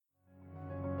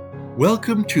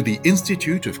Welcome to the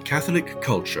Institute of Catholic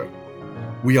Culture.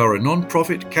 We are a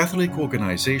non-profit Catholic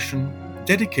organization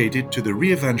dedicated to the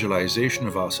re-evangelization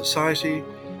of our society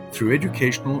through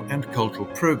educational and cultural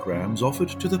programs offered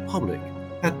to the public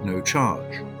at no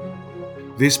charge.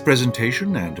 This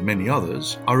presentation and many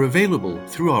others are available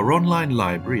through our online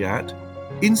library at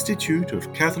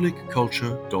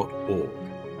instituteofcatholicculture.org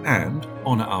and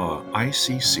on our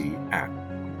ICC app.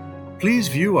 Please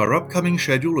view our upcoming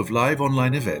schedule of live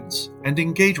online events and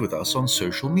engage with us on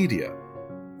social media.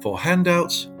 For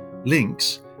handouts,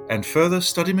 links, and further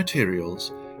study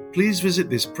materials, please visit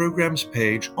this program's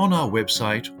page on our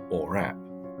website or app.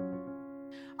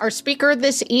 Our speaker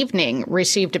this evening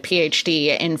received a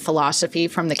PhD in philosophy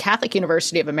from the Catholic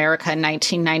University of America in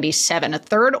 1997, a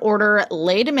third-order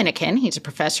lay Dominican. He's a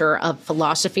professor of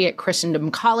philosophy at Christendom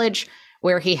College,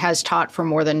 where he has taught for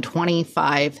more than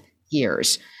 25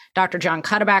 years. Dr. John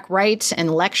Cuddeback writes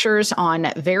and lectures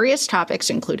on various topics,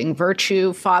 including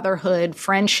virtue, fatherhood,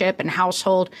 friendship, and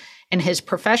household, and his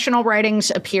professional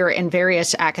writings appear in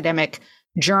various academic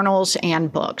journals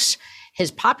and books.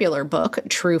 His popular book,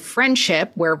 True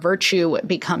Friendship, Where Virtue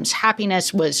Becomes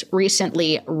Happiness, was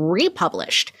recently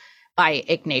republished by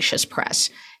Ignatius Press.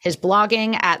 His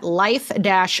blogging at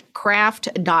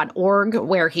life-craft.org,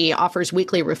 where he offers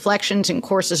weekly reflections and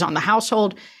courses on the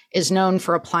household, is known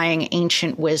for applying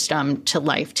ancient wisdom to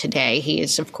life today. He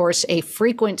is, of course, a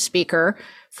frequent speaker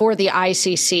for the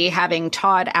ICC, having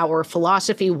taught our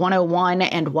Philosophy 101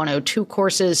 and 102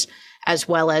 courses, as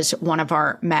well as one of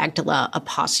our Magdala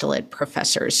Apostolate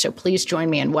professors. So please join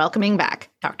me in welcoming back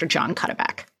Dr. John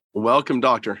Cuddeback. Welcome,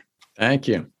 Doctor. Thank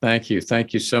you. Thank you.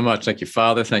 Thank you so much. Thank you,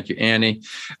 Father. Thank you, Annie.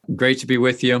 Great to be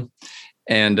with you.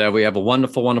 And we have a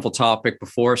wonderful, wonderful topic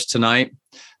before us tonight.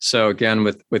 So again,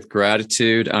 with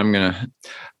gratitude, I'm going to,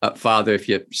 Father, if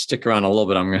you stick around a little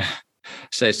bit, I'm going to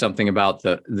say something about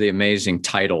the amazing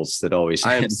titles that always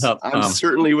I'm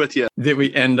certainly with you. That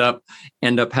we end up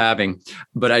having.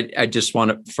 But I just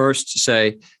want to first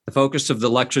say the focus of the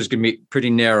lecture is going to be pretty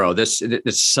narrow. This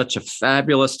is such a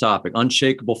fabulous topic: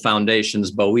 Unshakeable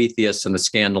Foundations, Boethius, and the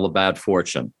Scandal of Bad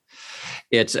Fortune.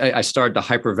 I started to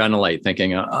hyperventilate,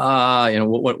 thinking, what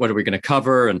are we going to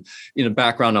cover? And,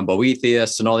 background on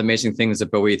Boethius and all the amazing things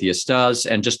that Boethius does.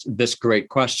 And just this great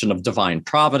question of divine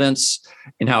providence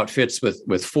and how it fits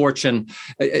with fortune.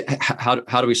 How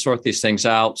do we sort these things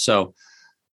out? So,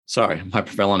 sorry, I'm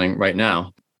hyperventilating right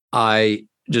now. I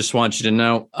just want you to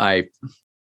know, I'm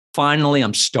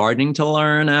starting to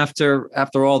learn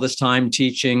after all this time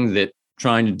teaching that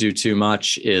trying to do too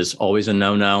much is always a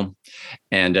no-no.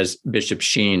 And as Bishop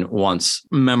Sheen once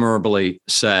memorably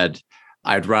said,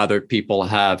 I'd rather people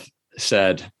have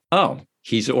said, oh,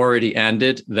 he's already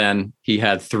ended, than he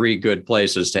had 3 good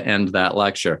places to end that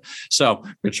lecture. So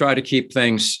we try to keep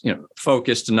things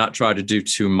focused and not try to do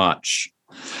too much.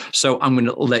 So I'm going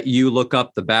to let you look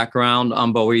up the background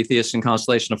on Boethius and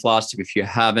Constellation of Philosophy if you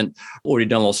haven't already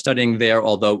done a little studying there,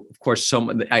 although, of course,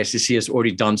 the ICC has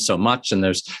already done so much, and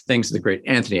there's things the great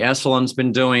Anthony Esolen's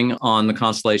been doing on the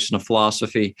Constellation of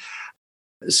Philosophy.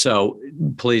 So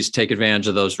please take advantage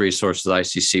of those resources the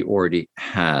ICC already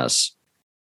has.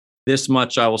 This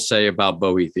much I will say about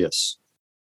Boethius.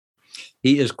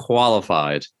 He is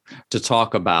qualified to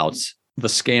talk about the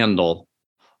scandal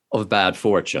of bad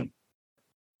fortune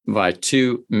by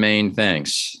 2 main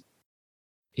things.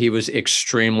 He was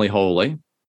extremely holy,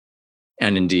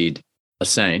 and indeed a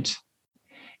saint,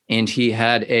 and he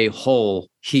had a whole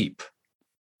heap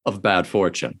of bad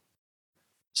fortune.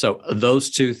 So those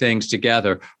 2 things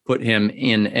together put him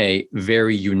in a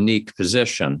very unique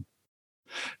position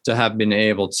to have been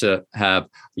able to have a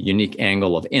unique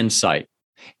angle of insight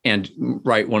and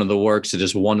write one of the works that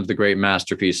is one of the great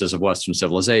masterpieces of Western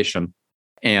civilization.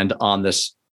 And on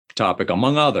this topic,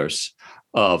 among others,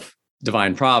 of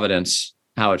divine providence,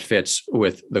 how it fits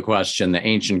with the question,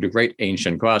 the great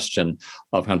ancient question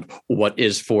of what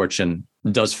is fortune?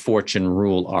 Does fortune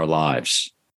rule our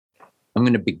lives? I'm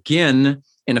going to begin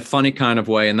in a funny kind of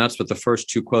way, and that's with the first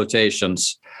 2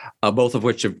 quotations, both of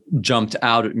which have jumped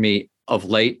out at me of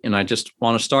late, and I just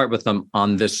want to start with them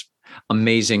on this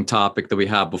amazing topic that we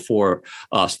have before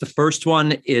us. The first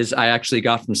one is I actually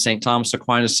got from St. Thomas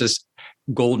Aquinas's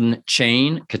golden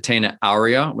chain, Catena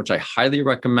Aurea, which I highly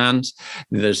recommend.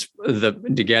 There's the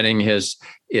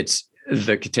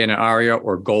Catena Aurea,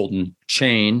 or golden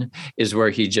chain, is where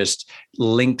he just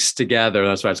links together.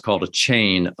 That's why it's called a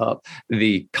chain of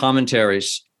the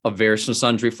commentaries of various and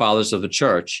sundry fathers of the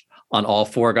church on all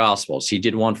 4 gospels. He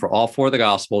did one for all 4 of the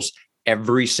gospels.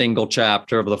 Every single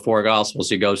chapter of the 4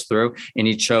 gospels he goes through, and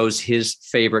he chose his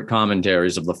favorite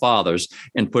commentaries of the fathers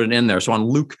and put it in there. So on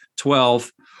Luke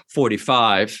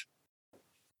 12:45,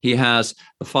 he has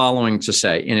the following to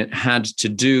say, and it had to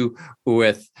do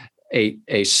with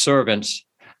a servant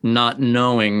not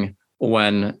knowing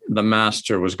when the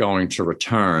master was going to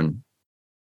return.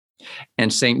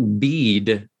 And St.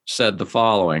 Bede said the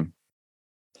following: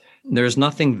 there's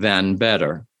nothing then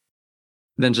better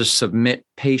than to submit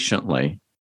patiently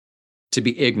to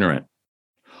be ignorant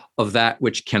of that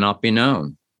which cannot be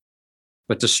known,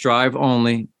 but to strive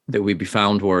only that we be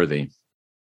found worthy.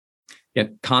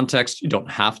 In context, you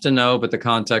don't have to know, but the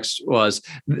context was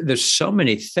there's so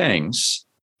many things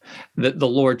that the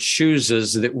Lord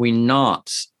chooses that we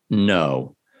not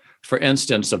know. For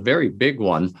instance, a very big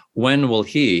one: when will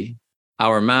he,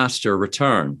 our master,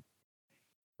 return?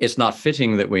 It's not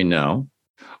fitting that we know.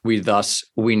 We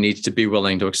need to be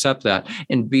willing to accept that.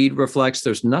 And Bede reflects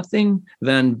there's nothing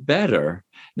then better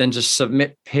than to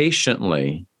submit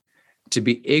patiently to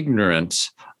be ignorant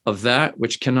of that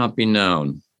which cannot be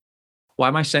known. Why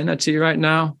am I saying that to you right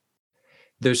now?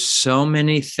 There's so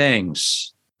many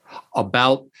things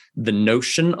about the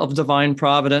notion of divine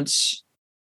providence,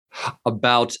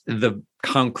 about the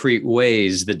concrete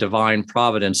ways the divine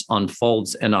providence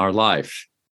unfolds in our life,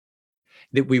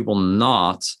 that we will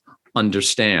not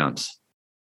understand.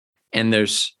 And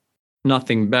there's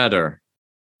nothing better,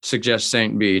 suggests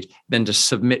St. Bede, than to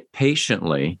submit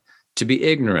patiently to be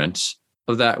ignorant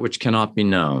of that which cannot be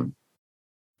known.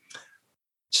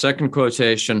 Second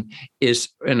quotation is,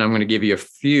 and I'm going to give you a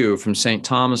few, from St.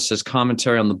 Thomas's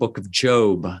commentary on the book of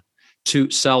Job, too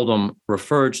seldom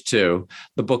referred to.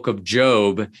 The book of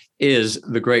Job is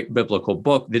the great biblical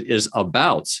book that is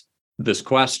about this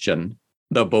question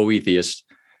that Boethius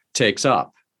takes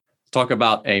up. Talk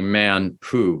about a man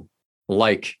who,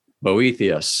 like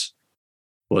Boethius,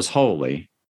 was holy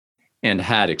and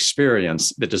had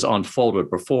experience that is unfolded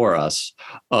before us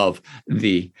of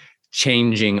the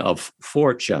changing of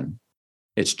fortune.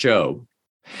 It's Job.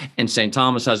 And St.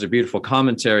 Thomas has a beautiful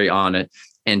commentary on it.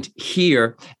 And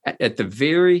here, at the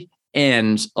very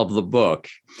end of the book,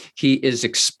 he is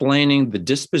explaining the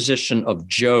disposition of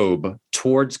Job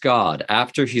towards God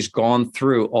after he's gone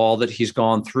through all that he's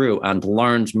gone through and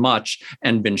learned much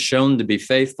and been shown to be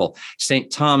faithful.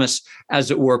 St. Thomas,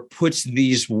 as it were, puts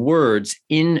these words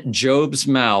in Job's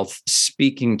mouth,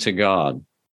 speaking to God.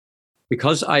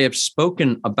 Because I have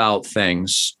spoken about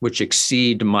things which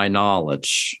exceed my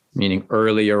knowledge, meaning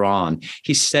earlier on,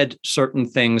 he said certain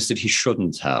things that he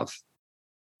shouldn't have.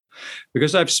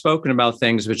 Because I've spoken about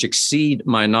things which exceed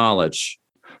my knowledge,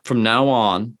 from now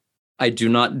on, I do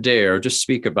not dare to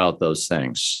speak about those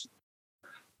things,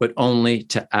 but only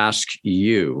to ask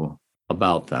you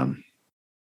about them.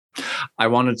 I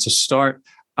wanted to start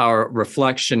our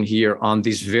reflection here on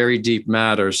these very deep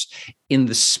matters in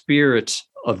the spirit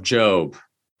of Job,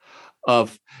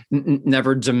 of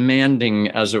never demanding,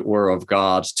 as it were, of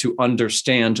God to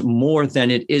understand more than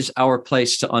it is our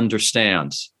place to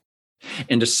understand,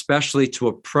 and especially to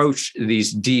approach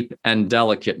these deep and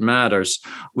delicate matters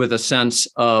with a sense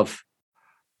of,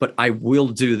 but I will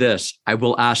do this. I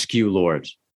will ask you, Lord.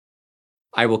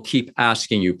 I will keep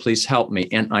asking you, please help me.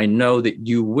 And I know that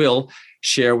you will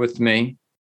share with me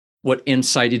what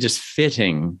insight it is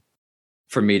fitting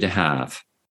for me to have.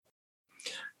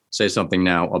 Say something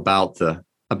now about the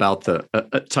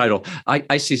title.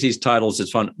 I see these titles as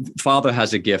fun. Father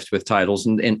has a gift with titles,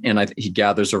 and he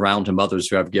gathers around him others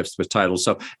who have gifts with titles.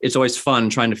 So it's always fun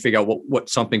trying to figure out what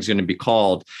something's going to be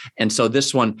called. And so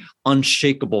this one,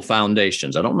 Unshakeable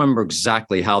Foundations. I don't remember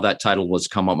exactly how that title was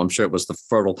come up. I'm sure it was the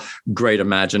fertile, great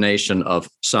imagination of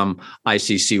some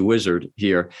ICC wizard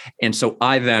here. And so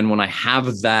I then, when I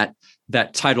have that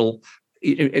title,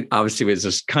 it obviously was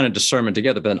this kind of discernment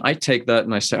together, but then I take that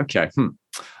and I say, okay, all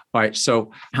right,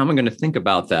 so how am I going to think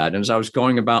about that? And as I was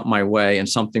going about my way, and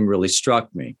something really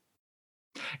struck me.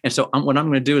 And so what I'm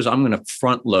going to do is I'm going to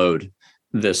front load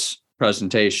this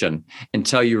presentation and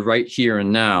tell you right here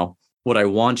and now what I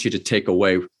want you to take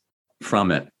away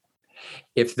from it.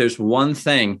 If there's one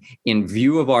thing in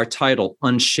view of our title,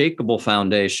 Unshakable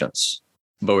Foundations,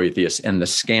 Boethius and the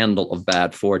Scandal of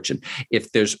Bad Fortune,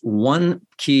 if there's one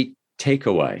key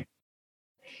takeaway,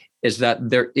 is that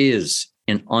there is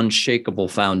an unshakable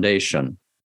foundation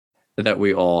that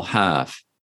we all have.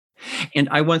 And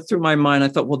I went through my mind. I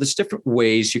thought, well, there's different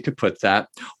ways you could put that.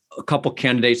 A couple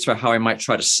candidates for how I might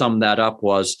try to sum that up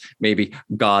was maybe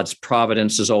God's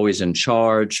providence is always in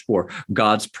charge, or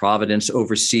God's providence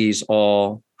oversees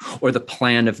all, or the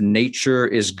plan of nature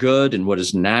is good and what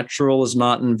is natural is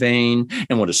not in vain,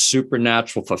 and what is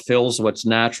supernatural fulfills what's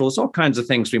natural. It's all kinds of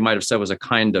things we might have said was a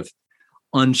kind of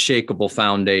unshakable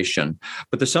foundation.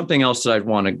 But there's something else that I'd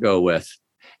want to go with,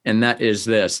 and that is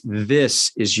this.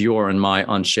 This is your and my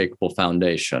unshakable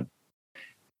foundation.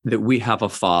 that we have a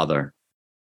Father,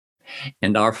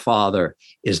 and our Father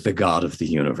is the God of the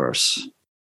universe.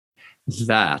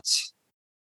 That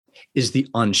is the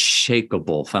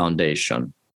unshakable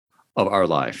foundation of our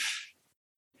life,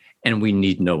 and we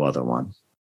need no other one.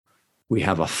 We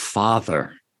have a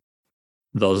Father.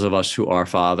 Those of us who are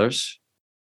fathers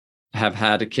have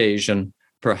had occasion,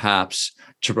 perhaps,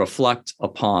 to reflect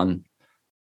upon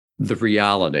the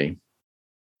reality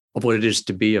of what it is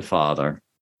to be a father,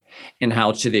 and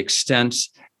how, to the extent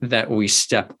that we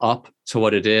step up to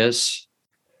what it is,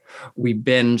 we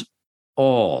bend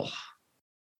all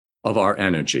of our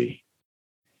energy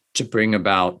to bring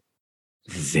about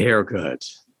their good.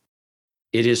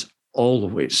 It is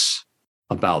always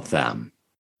about them.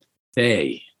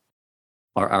 They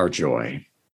are our joy.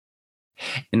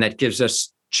 And that gives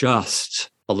us just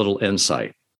a little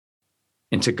insight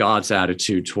into God's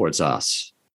attitude towards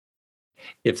us.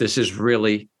 If this is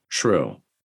really true,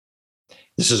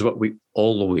 this is what we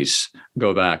always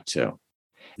go back to.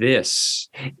 This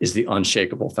is the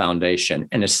unshakable foundation.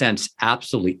 In a sense,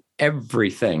 absolutely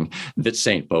everything that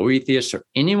St. Boethius or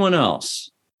anyone else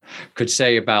could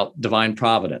say about divine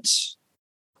providence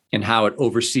and how it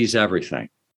oversees everything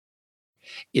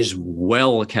is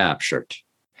well captured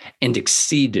and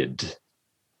exceeded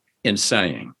in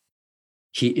saying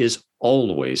he is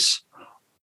always,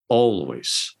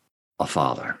 always a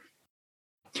father.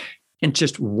 And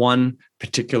just one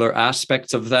particular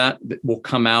aspect of that will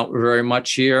come out very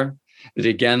much here, that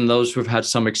again, those who've had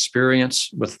some experience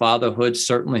with fatherhood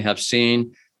certainly have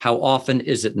seen how often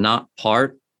is it not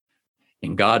part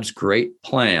in God's great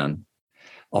plan.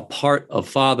 A part of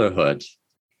fatherhood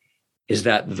is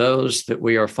that those that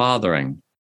we are fathering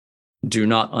do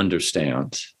not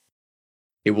understand.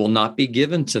 It will not be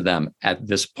given to them at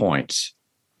this point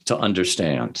to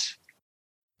understand.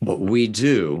 But we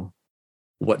do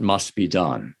what must be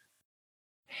done.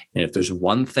 And if there's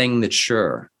one thing that's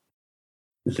sure,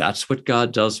 that's what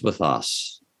God does with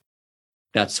us.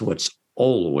 That's what's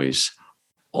always,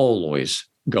 always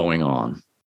going on.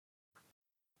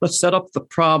 Let's set up the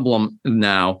problem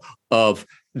now of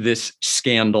this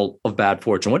scandal of bad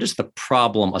fortune. What is the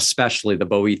problem, especially the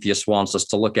Boethius wants us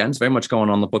to look at? It's very much going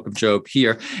on in the book of Job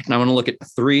here. And I want to look at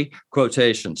 3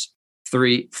 quotations,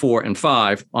 3, 4, and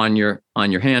 5 on your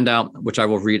handout, which I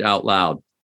will read out loud.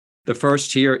 The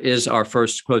first here is our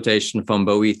first quotation from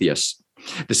Boethius.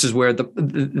 This is where at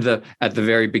the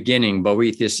very beginning,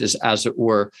 Boethius is, as it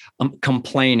were,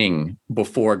 complaining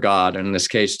before God, and in this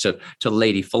case to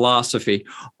Lady Philosophy.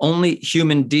 Only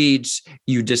human deeds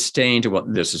you disdain to, well,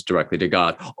 this is directly to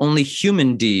God. Only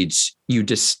human deeds you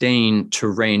disdain to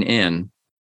rein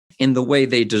in the way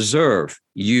they deserve,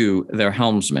 you, their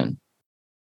helmsman.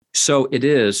 So it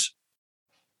is,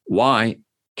 why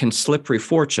can slippery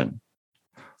fortune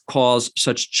cause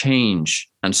such change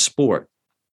and sport?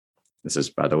 This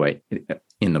is, by the way,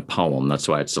 in the poem. That's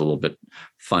why it's a little bit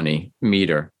funny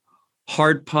meter.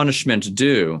 Hard punishment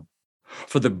due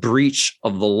for the breach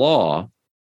of the law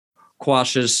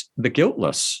quashes the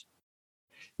guiltless.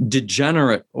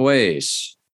 Degenerate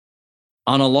ways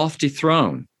on a lofty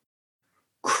throne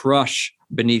crush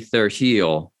beneath their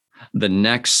heel the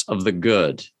necks of the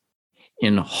good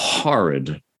in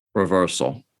horrid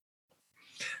reversal.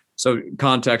 So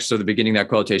context of the beginning of that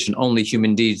quotation, only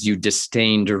human deeds you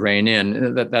disdain to rein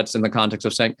in. That's in the context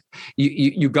of saying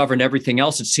you govern everything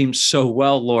else. It seems so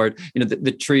well, Lord,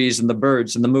 the trees and the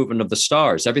birds and the movement of the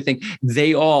stars, everything,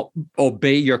 they all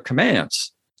obey your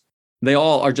commands. They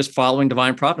all are just following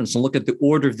divine providence, and look at the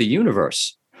order of the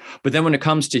universe. But then when it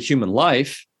comes to human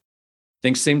life,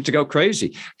 things seem to go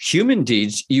crazy. Human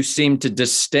deeds you seem to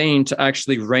disdain to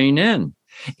actually rein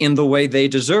in the way they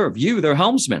deserve. You, their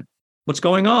helmsman. What's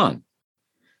going on?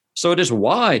 So it is,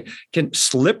 why can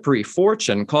slippery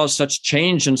fortune cause such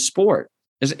change in sport?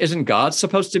 Isn't God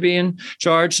supposed to be in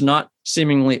charge, not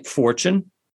seemingly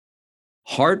fortune?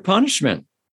 Hard punishment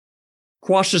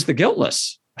quashes the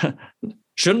guiltless.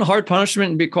 Shouldn't hard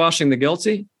punishment be quashing the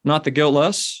guilty, not the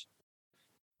guiltless?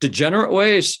 Degenerate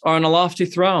ways are on a lofty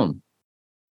throne.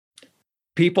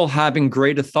 People having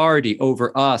great authority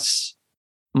over us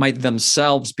might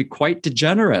themselves be quite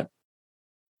degenerate.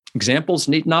 Examples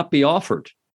need not be offered.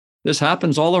 This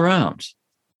happens all around.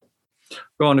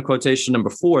 Go on to quotation number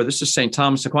 4. This is St.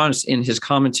 Thomas Aquinas in his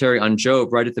commentary on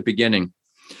Job right at the beginning.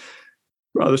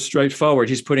 Rather straightforward.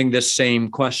 He's putting this same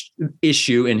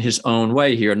issue in his own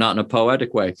way here, not in a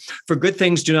poetic way. For good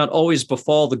things do not always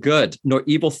befall the good, nor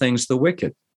evil things the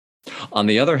wicked. On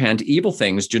the other hand, evil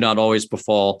things do not always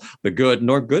befall the good,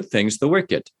 nor good things the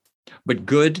wicked. But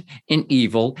good and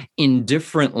evil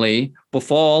indifferently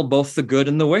befall both the good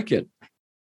and the wicked.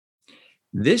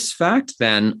 This fact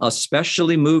then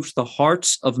especially moved the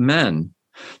hearts of men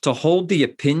to hold the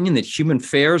opinion that human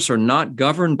affairs are not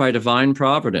governed by divine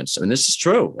providence. And this is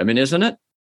true. I mean, isn't it?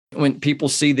 When people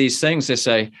see these things, they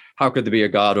say, how could there be a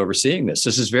God overseeing this?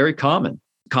 This is very common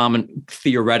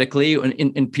theoretically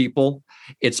in people.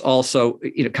 It's also,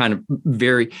 kind of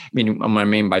very, what I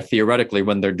mean by theoretically,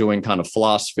 when they're doing kind of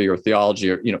philosophy or theology,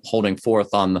 or, holding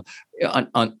forth on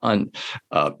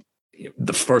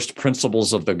the first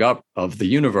principles of the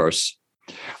universe,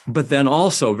 but then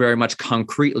also very much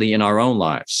concretely in our own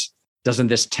lives. Doesn't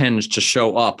this tend to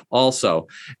show up also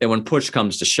that when push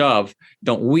comes to shove,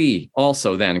 don't we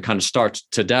also then kind of start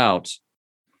to doubt?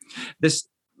 This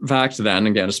fact then,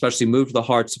 again, especially moved the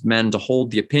hearts of men to hold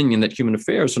the opinion that human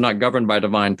affairs are not governed by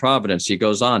divine providence. He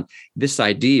goes on, this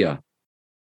idea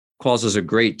causes a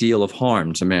great deal of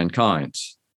harm to mankind.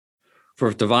 For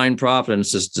if divine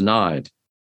providence is denied,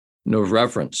 no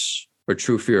reverence or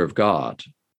true fear of God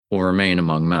will remain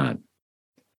among men.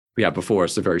 We have before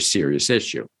us a very serious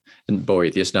issue. And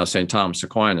Boethius, now St. Thomas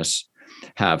Aquinas,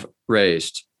 have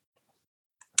raised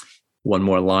one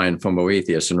more line from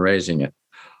Boethius in raising it.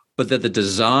 But that the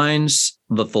designs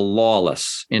that the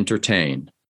lawless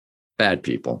entertain, bad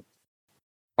people,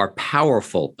 are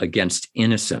powerful against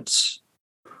innocence,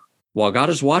 while God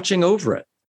is watching over it.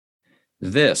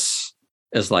 This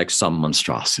is like some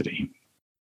monstrosity.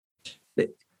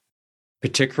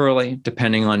 Particularly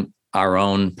depending on our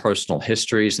own personal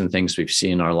histories and things we've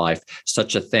seen in our life,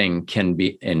 such a thing can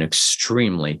be an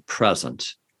extremely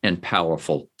present and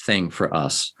powerful thing for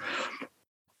us.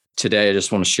 Today, I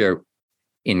just want to share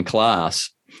in class,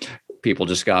 people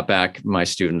just got back, my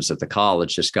students at the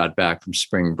college just got back from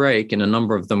spring break, and a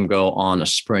number of them go on a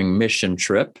spring mission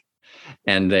trip.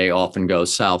 And they often go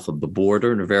south of the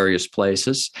border to various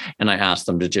places. And I asked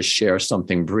them to just share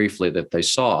something briefly that they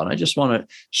saw. And I just want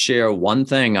to share one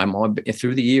thing.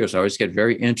 Through the years, I always get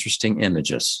very interesting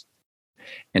images.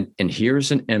 And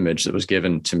here's an image that was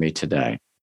given to me today.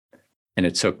 And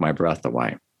it took my breath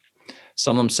away.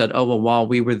 Some of them said, oh, well, while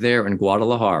we were there in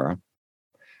Guadalajara,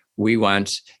 we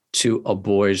went to a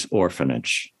boys'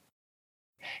 orphanage.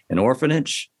 An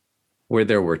orphanage where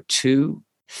there were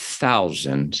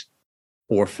 2,000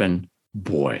 orphan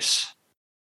boys,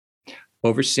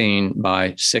 overseen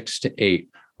by 6 to 8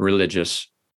 religious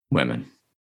women.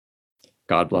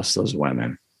 God bless those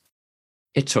women.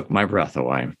 It took my breath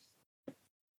away.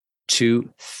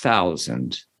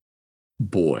 2,000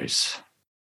 boys.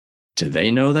 Do they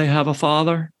know they have a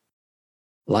father?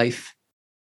 Life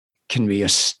can be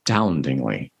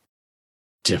astoundingly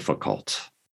difficult.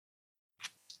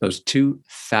 Those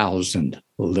 2,000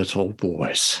 little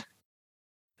boys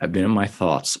have been in my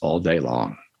thoughts all day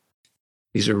long.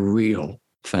 These are real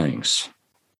things.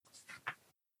 I'm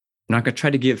not going to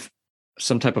try to give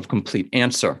some type of complete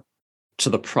answer to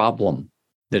the problem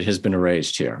that has been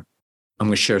raised here. I'm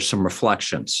going to share some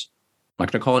reflections. I'm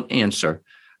not going to call it answer.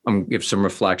 I'm going to give some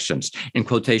reflections. In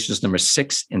quotations number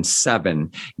 6 and 7,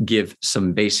 give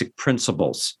some basic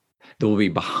principles that will be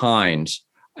behind,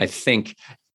 I think,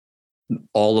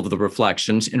 all of the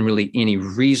reflections and really any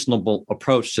reasonable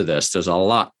approach to this. There's a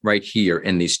lot right here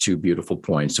in these two beautiful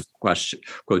points of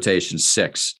quotations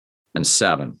 6 and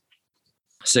 7.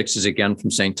 6 is again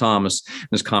from St. Thomas in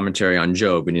his commentary on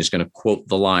Job, and he's going to quote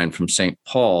the line from St.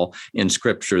 Paul in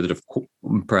Scripture that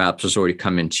perhaps has already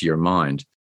come into your mind.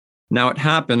 Now it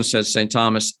happens, says St.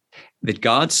 Thomas, that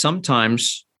God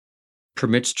sometimes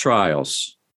permits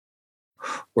trials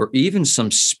or even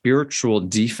some spiritual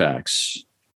defects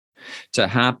to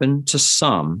happen to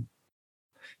some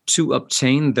to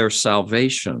obtain their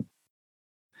salvation.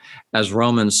 As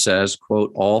Romans says,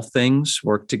 quote, all things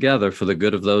work together for the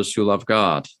good of those who love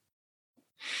God.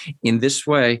 In this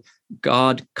way,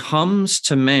 God comes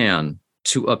to man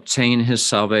to obtain his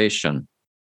salvation,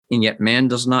 and yet man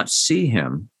does not see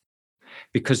him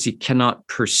because he cannot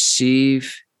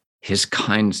perceive his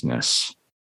kindness.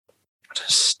 What an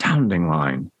astounding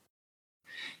line.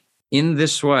 In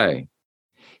this way,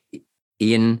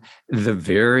 in the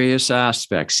various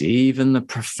aspects, even the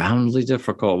profoundly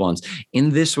difficult ones,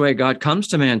 in this way, God comes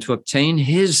to man to obtain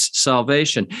his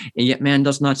salvation, and yet man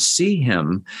does not see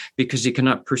him because he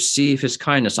cannot perceive his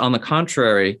kindness. On the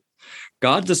contrary,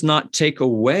 God does not take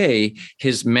away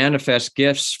his manifest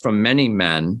gifts from many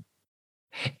men,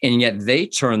 and yet they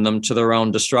turn them to their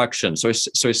own destruction. So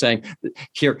he's saying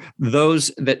here,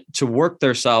 those that to work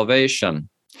their salvation,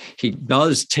 he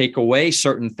does take away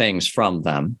certain things from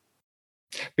them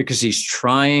because he's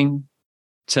trying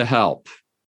to help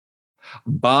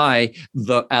by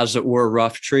the, as it were,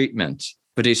 rough treatment.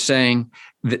 But he's saying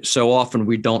that so often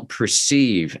we don't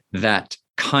perceive that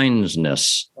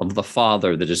kindness of the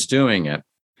Father that is doing it.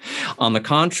 On the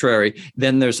contrary,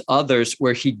 then there's others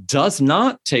where he does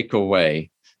not take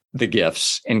away the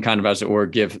gifts and kind of, as it were,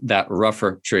 give that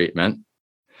rougher treatment.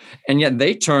 And yet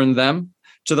they turn them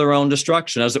to their own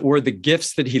destruction. As it were, the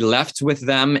gifts that he left with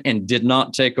them and did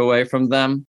not take away from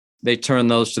them, they turn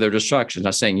those to their destruction.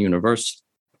 Not saying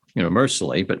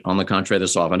universally, but on the contrary,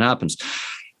 this often happens.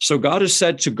 So God is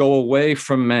said to go away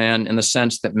from man in the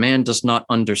sense that man does not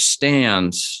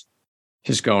understand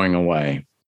his going away.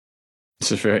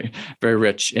 This is very, very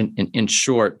rich. In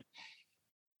short,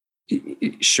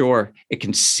 sure, it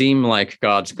can seem like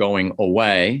God's going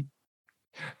away.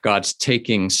 God's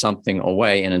taking something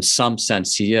away, and in some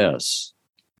sense he is.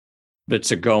 But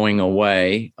it's a going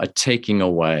away, a taking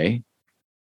away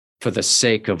for the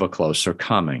sake of a closer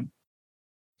coming,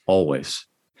 always.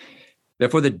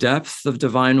 Therefore, the depth of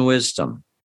divine wisdom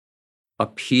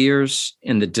appears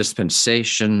in the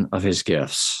dispensation of his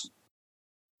gifts.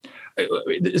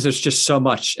 There's just so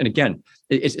much. And again,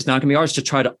 it's not going to be ours to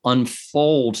try to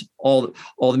unfold all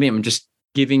the meaning. I'm just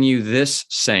giving you this,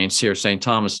 saints here, St.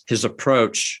 Thomas, his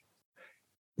approach,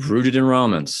 rooted in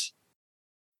Romans.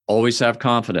 Always have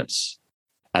confidence.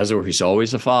 As it were, he's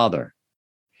always a father.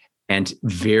 And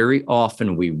very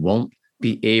often we won't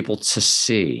be able to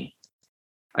see.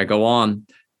 I go on,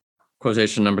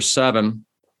 quotation number 7,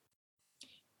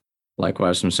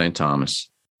 likewise from St. Thomas.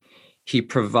 He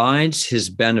provides his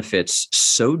benefits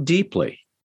so deeply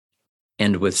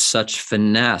and with such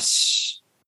finesse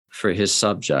for his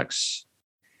subjects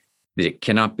that it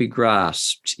cannot be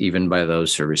grasped even by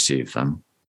those who receive them.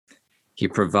 He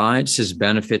provides his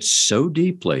benefits so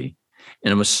deeply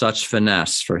and with such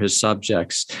finesse for his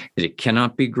subjects that it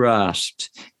cannot be grasped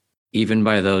even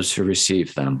by those who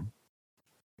receive them.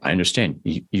 I understand.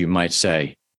 You might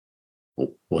say,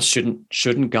 well,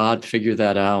 shouldn't God figure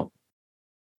that out?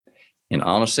 And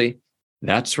honestly,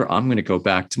 that's where I'm going to go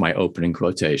back to my opening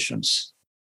quotations.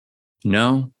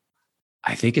 No,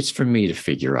 I think it's for me to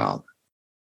figure out.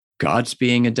 God's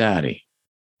being a daddy,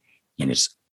 and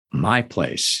it's my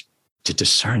place to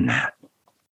discern that.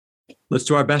 Let's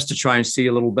do our best to try and see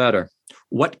a little better.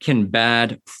 What can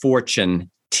bad fortune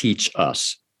teach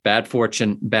us? Bad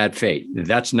fortune, bad fate.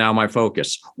 That's now my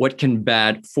focus. What can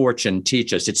bad fortune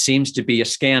teach us? It seems to be a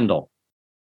scandal.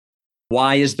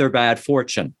 Why is there bad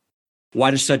fortune? Why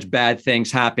do such bad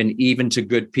things happen even to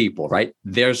good people, right?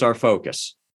 There's our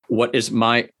focus. What is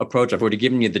my approach? I've already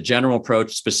given you the general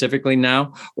approach specifically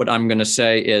now. What I'm going to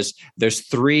say is there's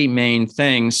 3 main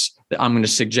things that I'm going to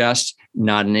suggest,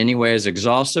 not in any way as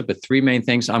exhaustive, but 3 main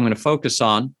things I'm going to focus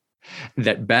on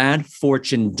that bad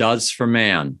fortune does for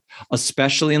man,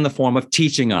 especially in the form of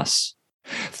teaching us.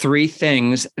 3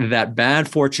 things that bad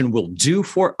fortune will do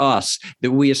for us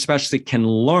that we especially can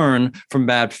learn from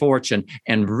bad fortune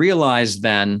and realize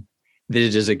then that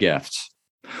it is a gift.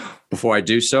 Before I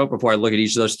do so, before I look at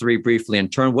each of those 3 briefly in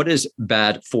turn, what is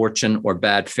bad fortune or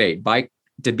bad fate?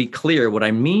 To be clear, what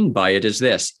I mean by it is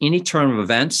this: any turn of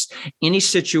events, any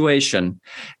situation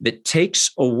that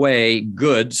takes away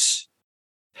goods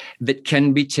that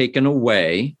can be taken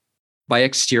away by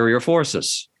exterior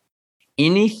forces.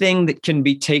 Anything that can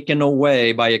be taken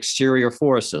away by exterior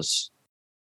forces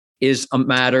is a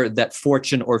matter that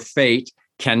fortune or fate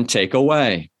can take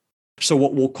away. So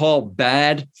what we'll call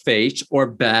bad fate or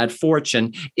bad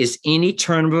fortune is any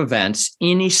turn of events,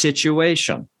 any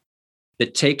situation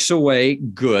that takes away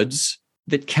goods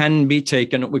that can be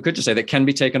taken, we could just say that can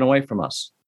be taken away from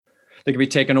us. They can be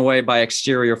taken away by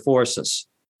exterior forces.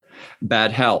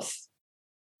 Bad health,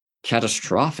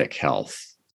 catastrophic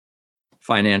health,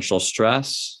 financial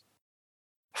stress,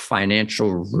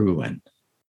 financial ruin,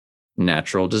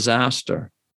 natural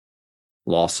disaster,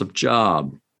 loss of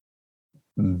job,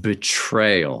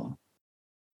 betrayal,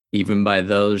 even by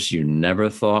those you never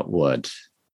thought would,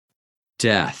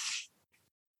 death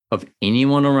of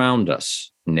anyone around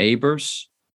us, neighbors,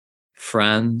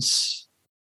 friends,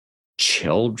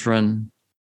 children,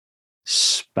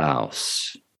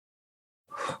 spouse.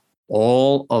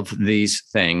 All of these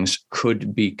things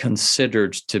could be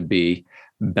considered to be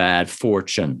bad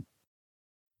fortune,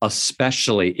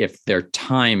 especially if their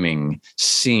timing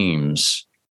seems,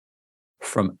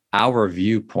 from our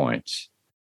viewpoint,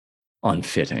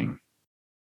 unfitting.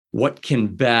 What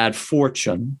can bad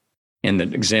fortune, and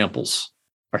the examples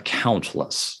are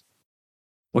countless,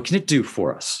 what can it do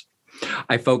for us?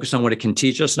 I focus on what it can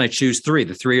teach us, and I choose 3.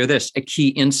 The 3 are this: a key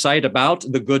insight about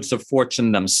the goods of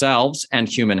fortune themselves and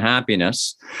human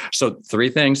happiness. So 3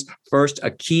 things. First, a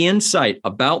key insight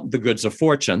about the goods of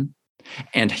fortune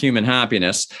and human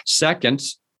happiness. Second,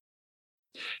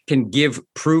 can give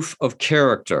proof of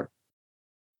character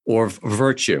or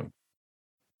virtue.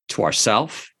 to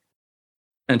ourselves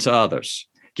and to others.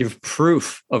 Give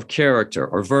proof of character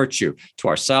or virtue to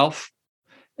ourselves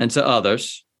and to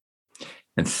others.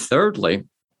 And thirdly,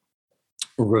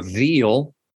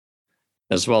 reveal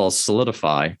as well as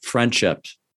solidify friendship.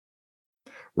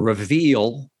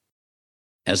 Reveal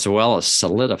as well as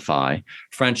solidify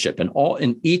friendship. And all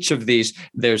in each of these,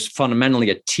 there's fundamentally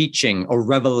a teaching or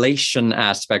revelation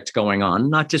aspect going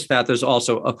on. Not just that, there's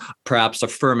also perhaps a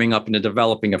firming up and a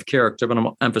developing of character, but I'm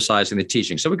emphasizing the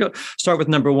teaching. So we go start with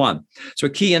number one. So a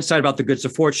key insight about the goods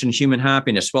of fortune, human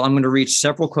happiness. Well, I'm going to read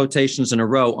several quotations in a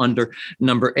row under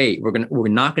number 8. We're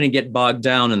not going to get bogged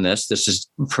down in this. This is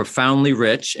profoundly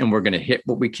rich, and we're going to hit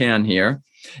what we can here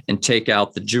and take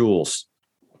out the jewels.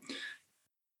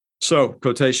 So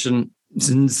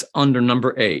quotations under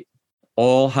number 8,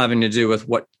 all having to do with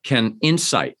what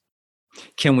insight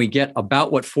can we get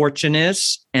about what fortune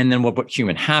is, and then what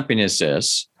human happiness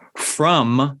is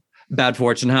from bad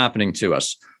fortune happening to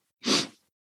us.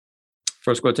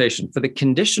 First quotation: for the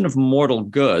condition of mortal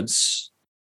goods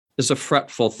is a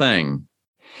fretful thing,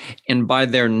 and by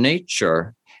their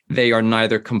nature, they are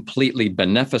neither completely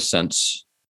beneficent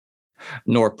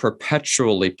nor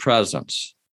perpetually present.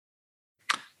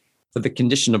 For the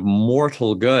condition of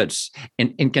mortal goods,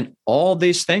 and can all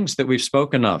these things that we've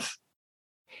spoken of,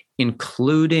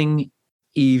 including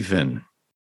even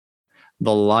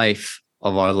the life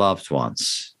of our loved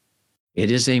ones.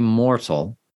 It is a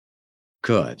mortal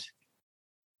good.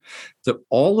 So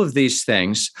all of these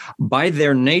things, by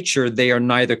their nature, they are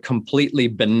neither completely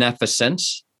beneficent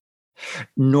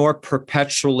nor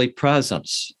perpetually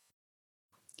present.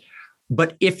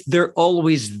 But if they're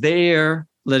always there,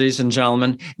 ladies and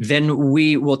gentlemen, then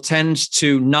we will tend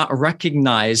to not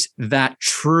recognize that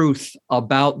truth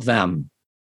about them.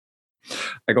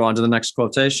 I go on to the next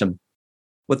quotation.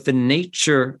 What the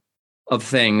nature of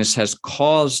things has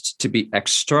caused to be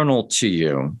external to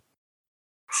you,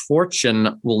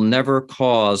 fortune will never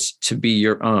cause to be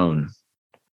your own.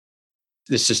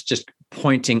 This is just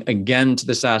pointing again to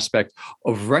this aspect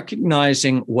of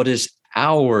recognizing what is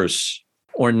ours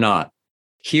or not.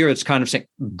 Here it's kind of saying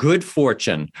good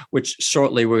fortune, which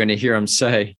shortly we're going to hear him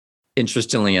say,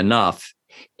 interestingly enough,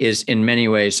 is in many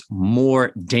ways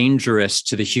more dangerous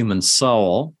to the human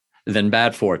soul than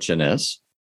bad fortune is.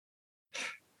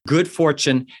 Good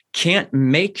fortune can't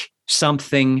make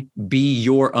something be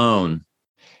your own.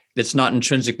 That's not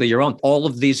intrinsically your own. All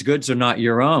of these goods are not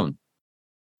your own.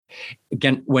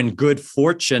 Again, when good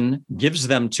fortune gives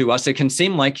them to us, it can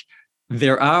seem like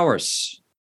they're ours.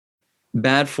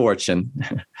 Bad fortune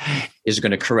is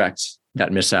going to correct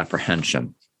that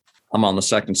misapprehension. I'm on the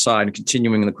second side,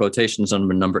 continuing the quotations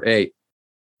under number 8.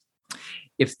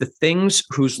 If the things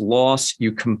whose loss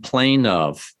you complain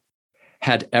of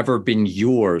had ever been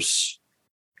yours,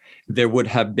 there would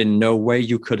have been no way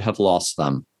you could have lost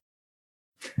them.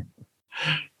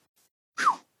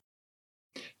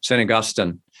 St.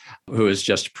 Augustine, who is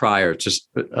just prior to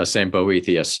St.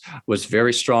 Boethius, was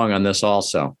very strong on this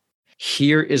also.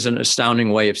 Here is an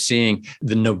astounding way of seeing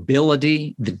the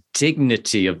nobility, the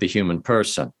dignity of the human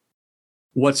person.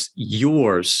 What's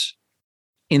yours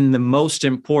in the most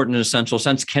important and essential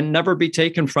sense can never be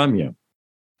taken from you,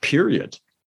 period.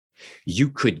 You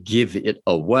could give it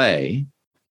away,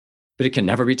 but it can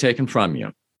never be taken from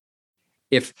you.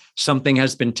 If something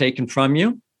has been taken from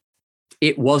you,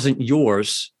 it wasn't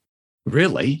yours,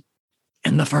 really,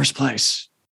 in the first place.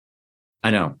 I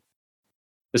know.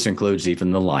 This includes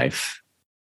even the life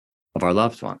of our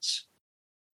loved ones.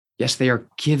 Yes, they are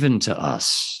given to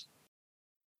us.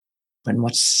 But in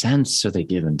what sense are they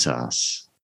given to us?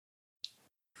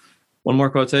 One more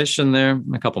quotation there,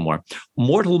 a couple more.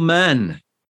 Mortal men,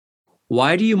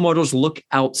 why do you mortals look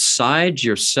outside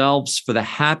yourselves for the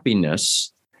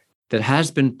happiness that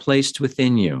has been placed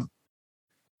within you?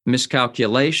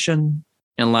 Miscalculation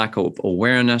and lack of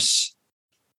awareness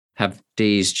have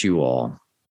dazed you all.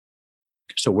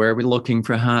 So where are we looking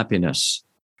for happiness?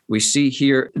 We see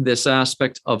here this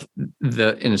aspect of and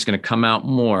it's going to come out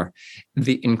more,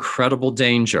 the incredible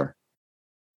danger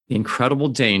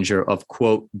of,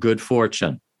 quote, good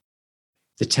fortune,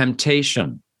 the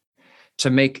temptation to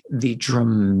make the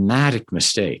dramatic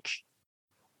mistake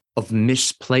of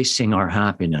misplacing our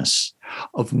happiness,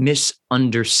 of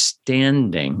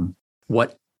misunderstanding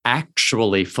what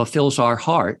actually fulfills our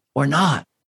heart or not.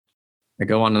 I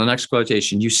go on to the next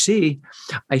quotation. You see,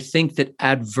 I think that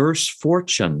adverse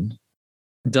fortune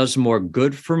does more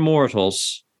good for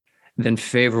mortals than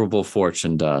favorable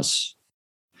fortune does.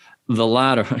 The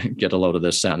latter, get a load of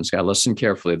this sentence, guys, listen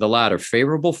carefully. The latter,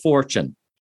 favorable fortune,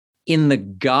 in the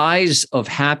guise of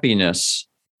happiness,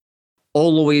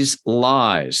 always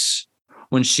lies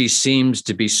when she seems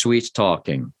to be sweet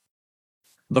talking.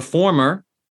 The former,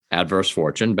 adverse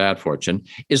fortune, bad fortune,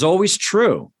 is always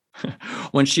true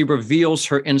when she reveals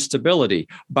her instability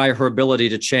by her ability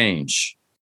to change.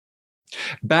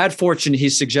 Bad fortune,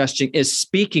 he's suggesting, is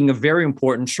speaking a very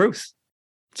important truth.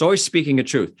 It's always speaking a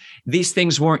truth. These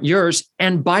things weren't yours.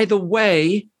 And by the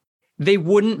way, they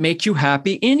wouldn't make you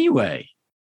happy anyway.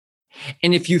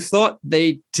 And if you thought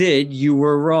they did, you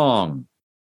were wrong,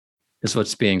 is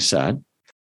what's being said.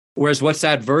 Whereas what's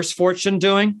adverse fortune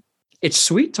doing? It's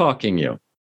sweet talking you.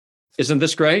 Isn't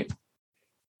this great?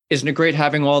 Isn't it great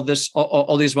having all these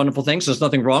wonderful things? There's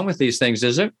nothing wrong with these things,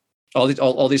 is it?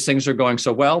 All these things are going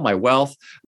so well. My wealth,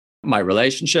 my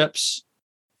relationships,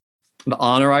 the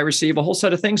honor I receive, a whole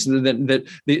set of things that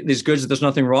these goods, there's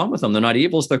nothing wrong with them. They're not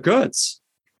evils, they're goods.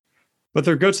 But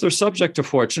they're goods, they're subject to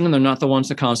fortune, and they're not the ones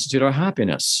that constitute our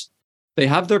happiness. They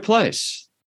have their place,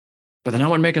 but they're not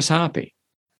what make us happy.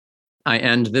 I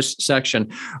end this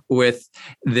section with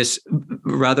this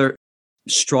rather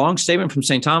strong statement from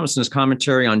St. Thomas in his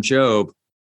commentary on Job.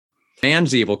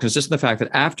 Man's evil consists in the fact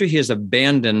that after he has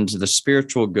abandoned the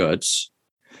spiritual goods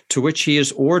to which he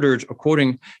is ordered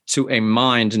according to a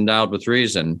mind endowed with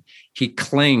reason, he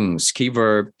clings, key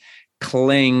verb,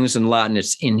 clings in Latin,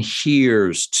 it's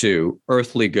inheres to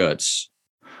earthly goods,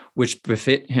 which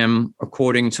befit him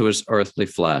according to his earthly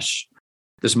flesh.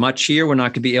 There's much here. We're not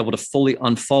going to be able to fully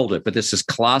unfold it, but this is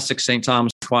classic St.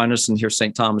 Thomas Aquinas. And here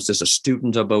St. Thomas is a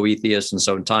student of Boethius. And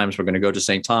so at times we're going to go to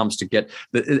St. Thomas to get,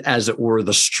 as it were,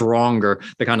 the stronger,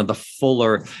 the kind of the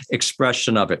fuller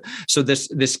expression of it. So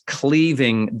this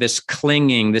cleaving, this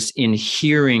clinging, this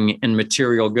inhering in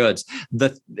material goods,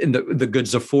 the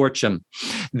goods of fortune,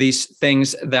 these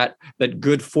things that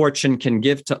good fortune can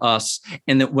give to us.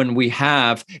 And that when we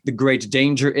have, the great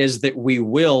danger is that we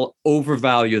will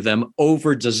overvalue them,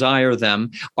 over-desire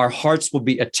them. Our hearts will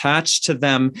be attached to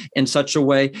them in such a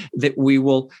way that we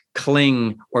will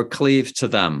cling or cleave to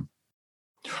them.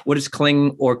 What is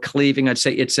cling or cleaving? I'd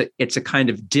say it's a kind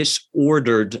of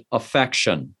disordered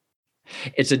affection.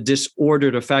 It's a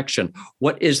disordered affection.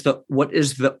 What is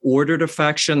the ordered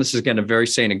affection? This is again a very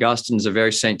St. Augustine's, a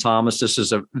very St. Thomas. This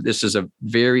is a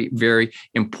very, very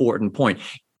important point.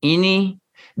 Any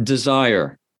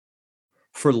desire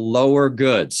for lower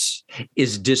goods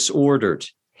is disordered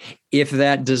if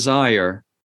that desire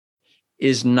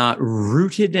is not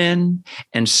rooted in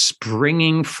and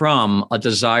springing from a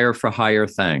desire for higher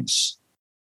things.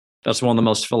 That's one of the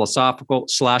most philosophical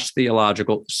 /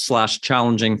 theological /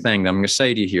 challenging thing that I'm going to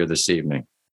say to you here this evening.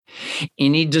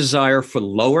 Any desire for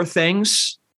lower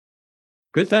things,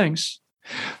 good things,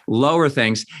 lower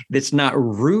things, that's not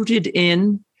rooted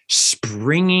in,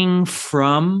 springing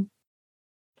from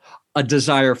a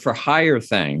desire for higher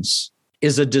things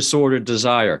is a disordered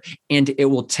desire. And it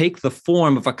will take the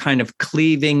form of a kind of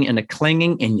cleaving and a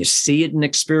clinging, and you see it in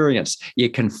experience. You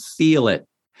can feel it.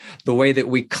 The way that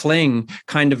we cling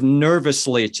kind of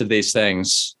nervously to these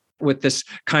things with this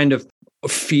kind of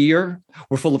fear.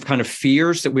 We're full of kind of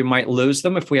fears that we might lose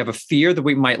them. If we have a fear that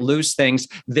we might lose things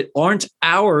that aren't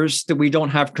ours, that we don't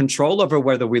have control over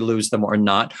whether we lose them or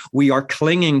not, we are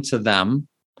clinging to them.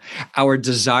 Our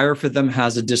desire for them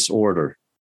has a disorder.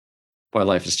 Boy,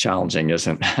 life is challenging,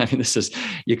 isn't it? I mean,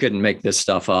 you couldn't make this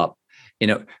stuff up.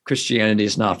 Christianity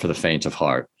is not for the faint of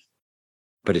heart,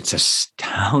 but it's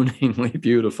astoundingly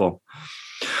beautiful.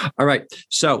 All right.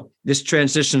 So this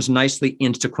transitions nicely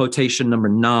into quotation number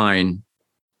 9,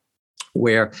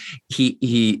 where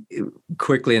he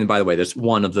quickly, and by the way, there's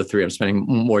one of the 3. I'm spending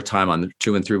more time on the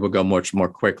 2 and 3. We'll go much more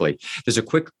quickly. There's a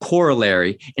quick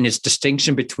corollary in its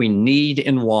distinction between need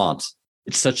and want.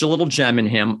 It's such a little gem in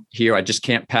him here. I just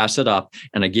can't pass it up.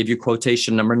 And I give you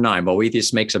quotation number 9.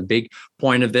 Boethius makes a big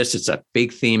point of this. It's a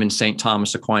big theme in St.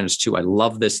 Thomas Aquinas too. I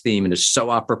love this theme. It is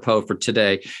so apropos for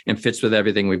today and fits with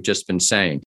everything we've just been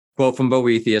saying. Quote from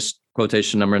Boethius,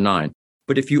 quotation number 9.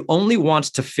 But if you only want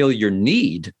to fill your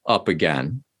need up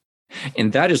again,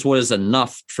 and that is what is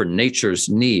enough for nature's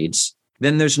needs,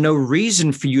 then there's no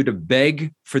reason for you to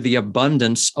beg for the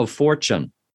abundance of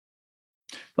fortune.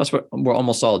 That's what we're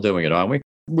almost all doing it, aren't we?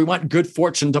 We want good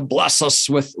fortune to bless us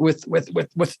with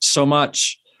so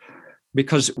much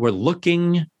because we're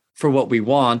looking for what we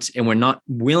want and we're not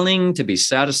willing to be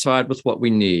satisfied with what we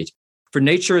need. For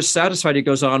nature is satisfied, it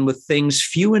goes on, with things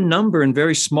few in number and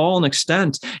very small in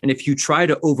extent. And if you try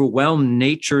to overwhelm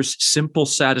nature's simple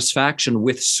satisfaction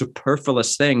with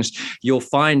superfluous things, you'll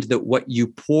find that what you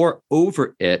pour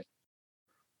over it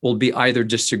will be either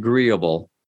disagreeable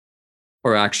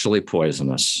or actually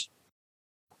poisonous.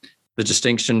 The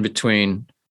distinction between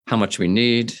how much we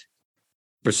need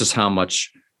versus how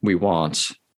much we want.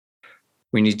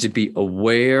 We need to be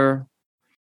aware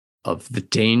of the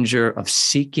danger of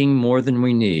seeking more than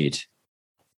we need.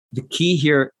 The key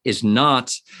here is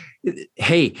not,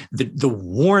 hey, the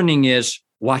warning is,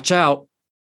 watch out,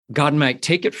 God might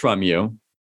take it from you.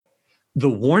 The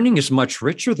warning is much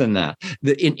richer than that,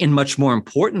 and much more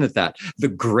important than that. The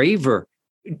graver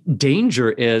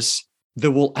danger is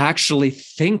that we'll actually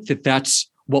think that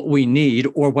that's what we need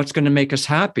or what's going to make us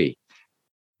happy.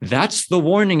 That's the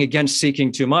warning against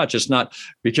seeking too much. It's not,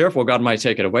 be careful, God might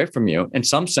take it away from you. In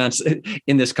some sense,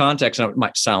 in this context, it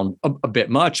might sound a bit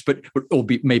much, but it will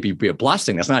maybe be a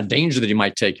blessing. That's not a danger that he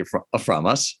might take it from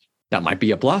us. That might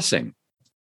be a blessing.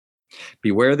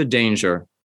 Beware the danger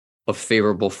of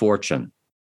favorable fortune.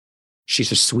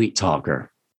 She's a sweet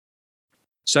talker.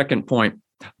 Second point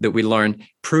that we learn,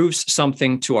 proves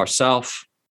something to ourselves,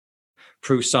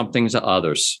 proves something to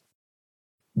others.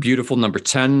 Beautiful number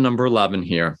 10, number 11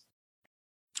 here.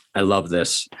 I love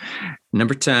this.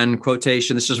 Number 10,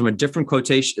 quotation. This is from a different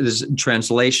quotation, this is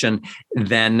translation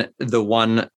than the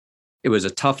one. It was a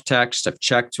tough text. I've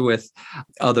checked with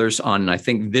others on, I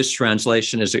think this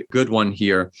translation is a good one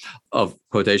here of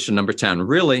quotation number 10.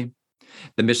 Really,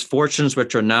 the misfortunes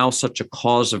which are now such a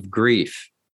cause of grief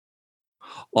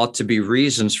ought to be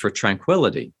reasons for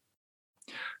tranquility.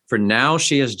 For now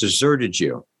she has deserted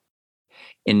you,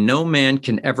 and no man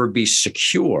can ever be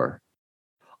secure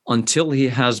until he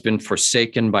has been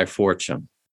forsaken by fortune.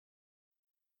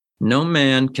 No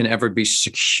man can ever be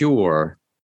secure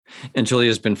until he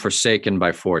has been forsaken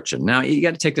by fortune. Now, you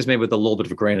got to take this maybe with a little bit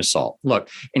of a grain of salt. Look,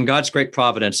 in God's great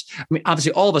providence, I mean,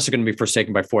 obviously, all of us are going to be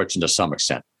forsaken by fortune to some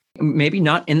extent. Maybe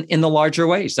not in the larger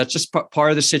ways. That's just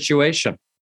part of the situation.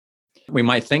 We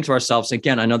might think to ourselves,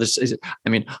 again, I know this is, I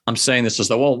mean, I'm saying this as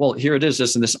though, well, here it is,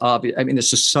 this and this obvious. I mean,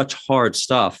 this is such hard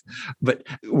stuff, but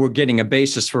we're getting a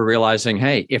basis for realizing,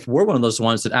 hey, if we're one of those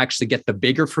ones that actually get the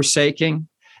bigger forsaking,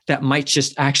 that might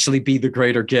just actually be the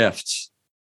greater gift.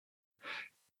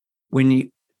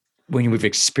 When we've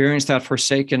experienced that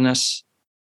forsakenness,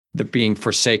 the being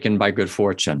forsaken by good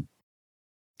fortune,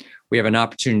 we have an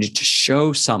opportunity to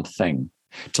show something,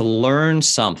 to learn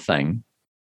something.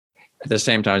 At the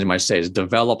same time, as you might say, is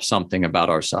develop something about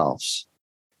ourselves.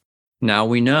 Now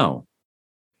we know.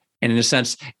 And in a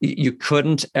sense, you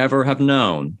couldn't ever have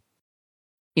known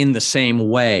in the same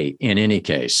way in any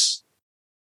case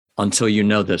until you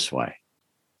know this way.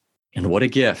 And what a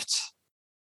gift.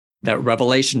 That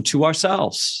revelation to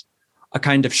ourselves, a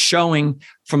kind of showing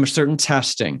from a certain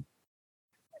testing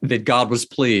that God was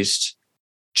pleased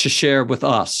to share with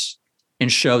us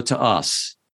and show to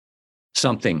us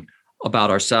something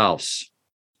about ourselves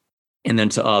and then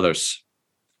to others.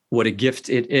 What a gift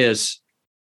it is,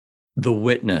 the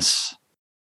witness.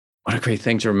 What a great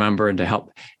thing to remember and to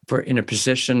help. If we're in a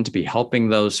position to be helping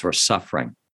those who are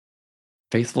suffering,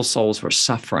 faithful souls who are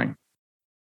suffering,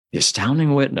 the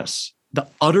astounding witness, the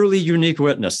utterly unique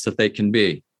witness that they can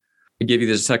be. I give you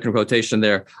the second quotation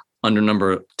there under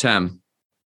number 10.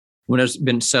 When it's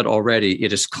been said already,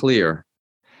 it is clear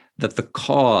that the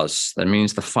cause, that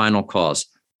means the final cause,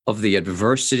 of the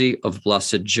adversity of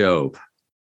blessed Job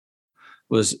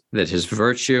was that his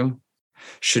virtue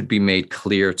should be made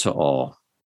clear to all.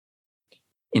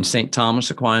 In St. Thomas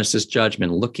Aquinas'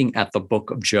 judgment, looking at the book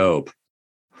of Job,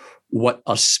 what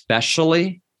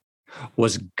especially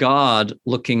was God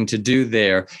looking to do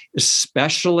there?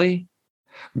 Especially,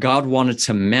 God wanted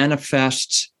to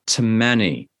manifest to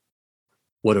many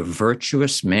what a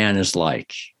virtuous man is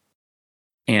like.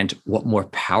 And what more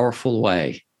powerful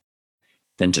way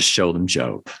than to show them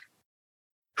Job,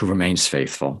 who remains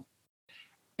faithful.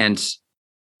 And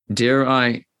dare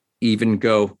I even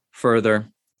go further?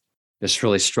 This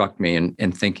really struck me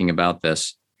in thinking about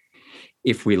this.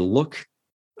 If we look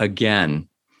again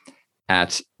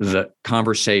at the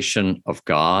conversation of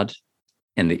God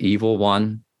and the evil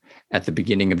one at the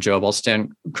beginning of Job, I'll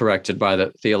stand corrected by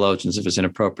the theologians if it's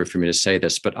inappropriate for me to say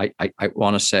this, but I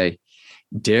want to say,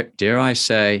 dare I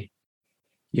say,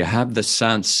 you have the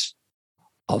sense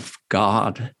of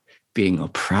God being a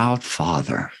proud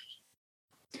father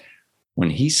when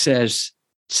he says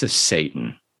to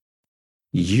Satan,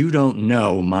 you don't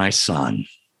know my son.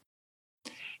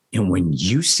 And when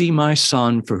you see my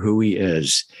son for who he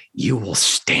is, you will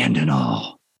stand in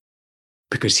awe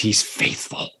because he's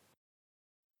faithful.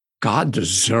 God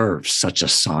deserves such a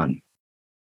son.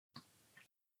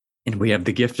 And we have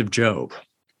the gift of Job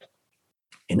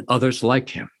and others like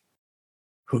him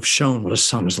who have shown what a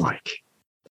son is like.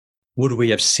 Would we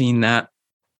have seen that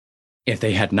if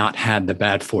they had not had the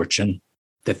bad fortune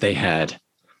that they had?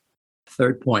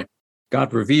 Third point,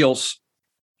 God reveals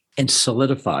and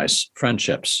solidifies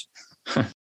friendships.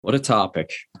 What a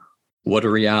topic. What a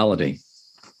reality.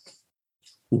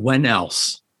 When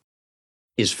else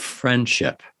is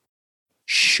friendship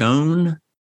shown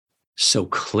so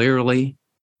clearly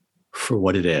for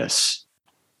what it is.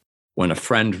 When a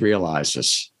friend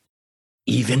realizes,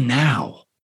 even now,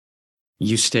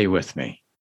 you stay with me.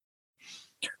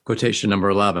 Quotation number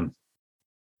 11.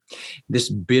 This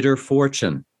bitter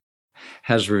fortune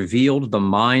has revealed the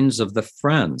minds of the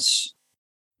friends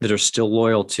that are still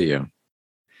loyal to you.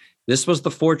 This was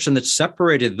the fortune that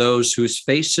separated those whose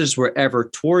faces were ever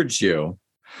towards you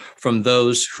from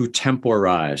those who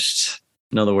temporized.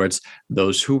 In other words,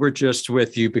 those who were just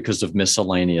with you because of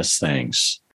miscellaneous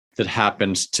things that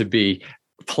happened to be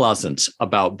pleasant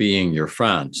about being your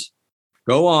friend.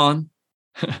 Go on,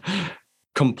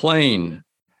 complain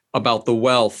about the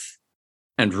wealth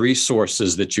and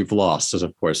resources that you've lost, as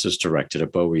of course is directed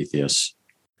at Boethius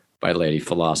by Lady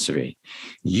Philosophy.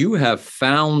 You have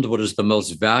found what is the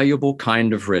most valuable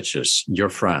kind of riches, your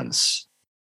friends.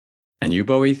 And you,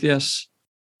 Boethius,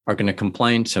 are going to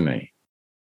complain to me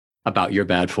about your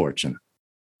bad fortune,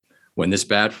 when this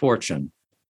bad fortune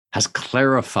has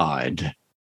clarified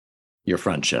your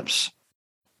friendships.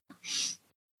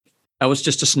 That was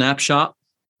just a snapshot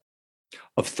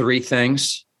of three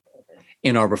things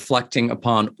in our reflecting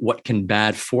upon what can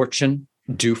bad fortune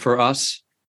do for us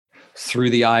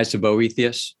through the eyes of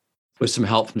Boethius, with some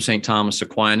help from St. Thomas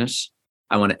Aquinas.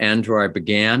 I want to end where I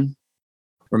began.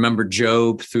 Remember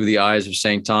Job through the eyes of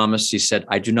St. Thomas. He said,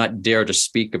 I do not dare to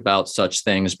speak about such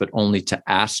things, but only to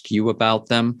ask you about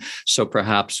them. So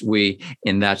perhaps we,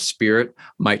 in that spirit,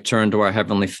 might turn to our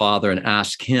Heavenly Father and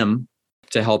ask him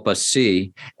to help us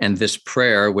see. And this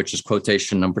prayer, which is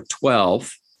quotation number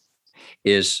 12,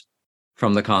 is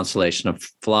from the Consolation of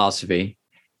Philosophy,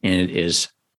 and it is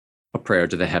a prayer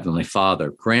to the Heavenly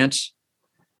Father. Grant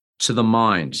to the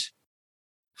mind,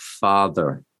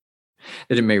 Father,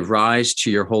 that it may rise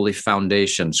to your holy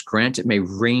foundations. Grant it may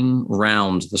ring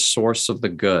round the source of the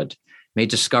good, may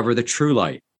discover the true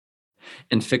light,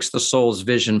 and fix the soul's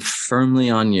vision firmly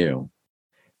on you.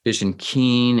 Vision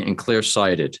keen and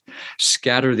clear-sighted.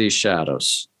 Scatter these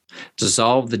shadows.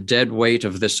 Dissolve the dead weight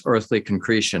of this earthly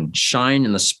concretion. Shine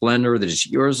in the splendor that is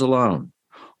yours alone.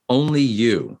 Only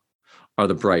you are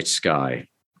the bright sky.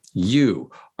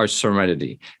 You are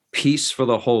serenity. Peace for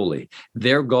the holy.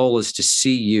 Their goal is to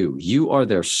see you. You are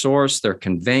their source, their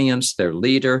conveyance, their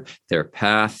leader, their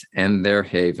path, and their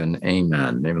haven. Amen.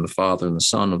 In the name of the Father, and the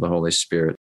Son, and of the Holy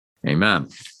Spirit. Amen.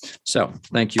 So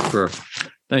thank you for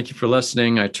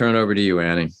listening. I turn over to you,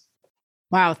 Annie.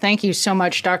 Wow. Thank you so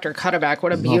much, Dr. Cutterback.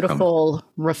 What a beautiful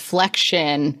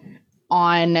reflection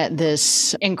on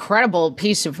this incredible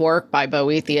piece of work by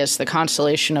Boethius, The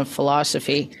Consolation of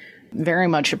Philosophy. Very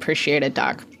much appreciated,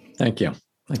 Doc. Thank you.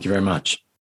 Thank you very much.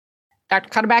 Dr.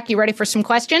 Cutterback, you ready for some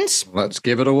questions? Let's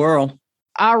give it a whirl.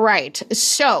 All right.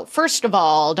 So first of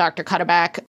all, Dr.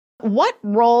 Cutterback, what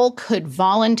role could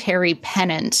voluntary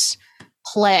penance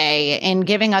play in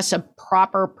giving us a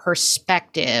proper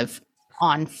perspective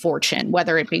on fortune,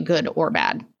 whether it be good or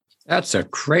bad? That's a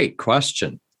great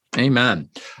question. Amen.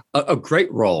 A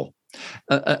great role,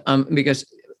 because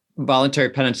voluntary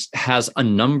penance has a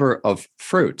number of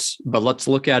fruits, but let's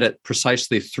look at it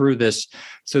precisely through this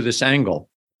angle.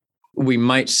 We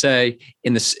might say,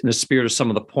 in the spirit of some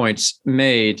of the points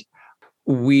made,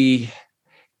 we're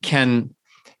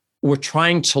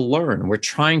trying to learn, we're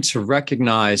trying to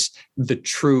recognize the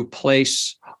true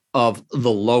place of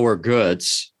the lower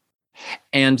goods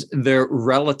and their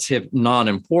relative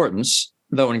non-importance,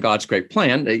 though in God's great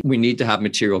plan, we need to have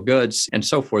material goods and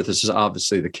so forth. This is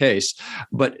obviously the case.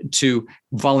 But to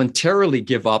voluntarily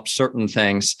give up certain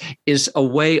things is a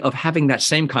way of having that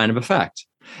same kind of effect.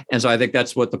 And so I think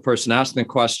that's what the person asking the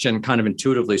question kind of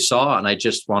intuitively saw. And I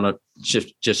just want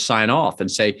to just sign off and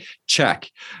say, check,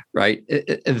 right?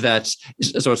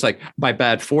 So it's like, by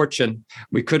bad fortune,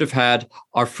 we could have had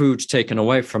our foods taken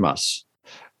away from us.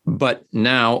 But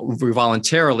now we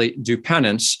voluntarily do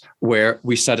penance where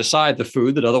we set aside the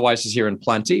food that otherwise is here in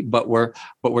plenty, but we're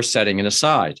setting it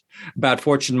aside. Bad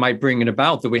fortune might bring it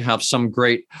about that we have some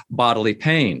great bodily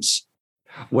pains.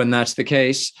 When that's the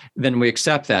case, then we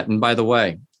accept that. And by the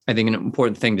way, I think an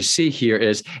important thing to see here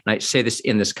is, and I say this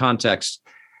in this context,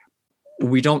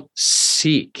 we don't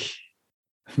seek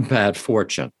bad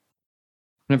fortune.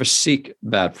 Never seek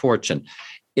bad fortune.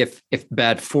 If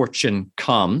bad fortune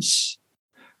comes,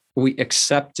 we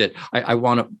accept it. I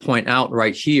want to point out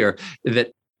right here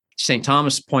that St.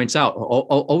 Thomas points out,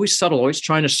 always subtle, always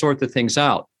trying to sort the things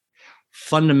out.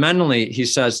 Fundamentally, he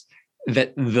says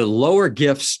that the lower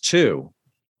gifts too,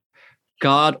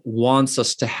 God wants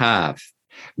us to have.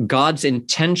 God's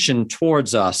intention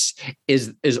towards us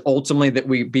is ultimately that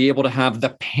we be able to have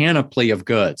the panoply of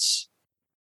goods.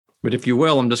 But if you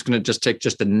will, I'm just going to take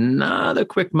just another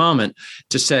quick moment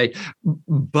to say,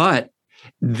 but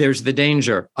there's the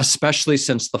danger, especially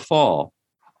since the fall,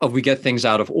 of we get things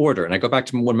out of order. And I go back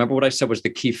to, remember what I said was the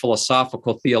key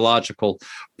philosophical, theological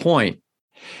point,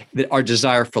 that our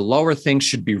desire for lower things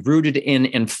should be rooted in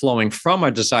and flowing from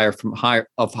our desire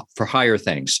for higher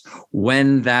things.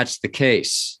 When that's the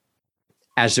case,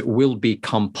 as it will be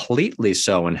completely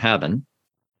so in heaven,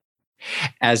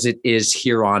 as it is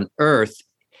here on earth,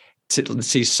 to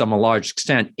see some a large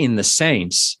extent in the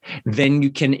saints, then you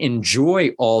can enjoy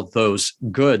all those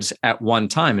goods at one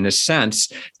time. In a sense,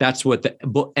 that's what the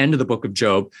end of the book of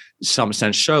Job, in some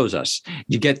sense, shows us.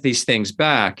 You get these things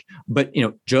back, but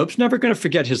Job's never going to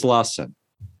forget his lesson.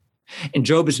 And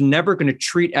Job is never going to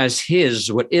treat as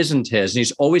his what isn't his. And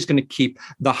he's always going to keep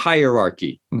the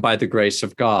hierarchy by the grace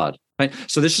of God. Right?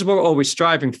 So this is what we're always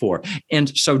striving for.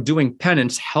 And so doing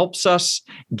penance helps us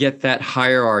get that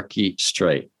hierarchy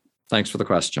straight. Thanks for the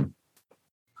question.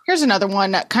 Here's another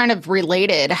one kind of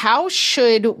related. How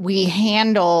should we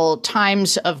handle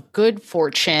times of good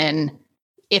fortune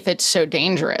if it's so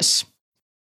dangerous?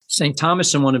 St.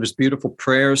 Thomas, in one of his beautiful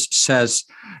prayers, says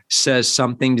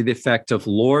something to the effect of,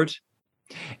 Lord,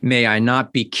 may I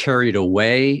not be carried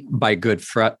away by good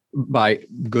fortune.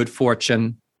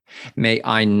 May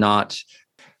I not,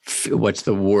 what's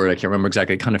the word? I can't remember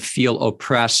exactly, kind of feel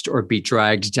oppressed or be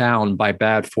dragged down by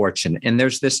bad fortune. And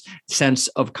there's this sense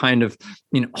of kind of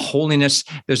holiness.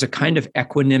 There's a kind of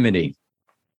equanimity.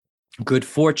 Good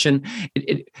fortune.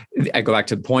 I go back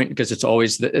to the point because it's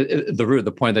always the root of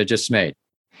the point that I just made.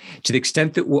 To the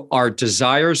extent that our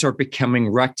desires are becoming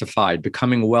rectified,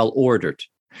 becoming well ordered,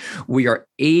 we are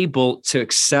able to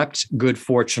accept good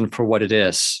fortune for what it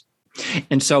is.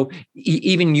 And so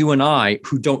even you and I,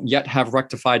 who don't yet have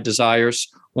rectified desires,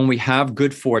 when we have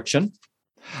good fortune,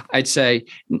 I'd say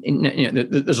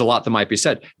there's a lot that might be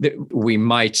said. We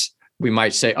might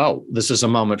say, oh, this is a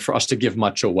moment for us to give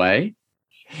much away.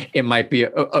 It might be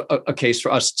a case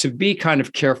for us to be kind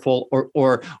of careful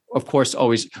or of course,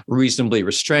 always reasonably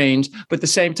restrained. But at the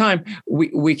same time,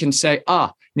 we can say,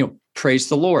 praise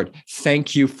the Lord.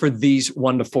 Thank you for these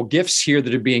wonderful gifts here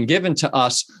that are being given to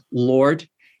us. Lord,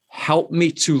 help me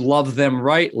to love them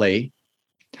rightly.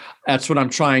 That's what I'm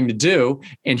trying to do.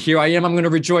 And here I am, I'm going to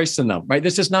rejoice in them, right?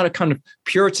 This is not a kind of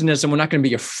Puritanism. We're not going to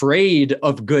be afraid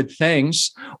of good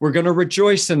things. We're going to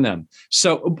rejoice in them.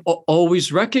 So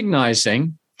always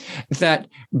recognizing that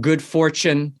good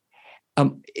fortune,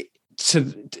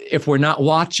 if we're not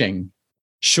watching,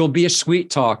 she'll be a sweet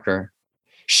talker.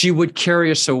 She would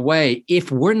carry us away if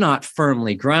we're not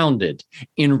firmly grounded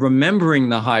in remembering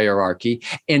the hierarchy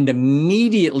and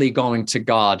immediately going to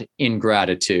God in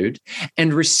gratitude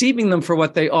and receiving them for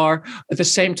what they are, at the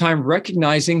same time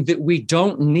recognizing that we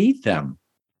don't need them.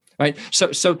 Right.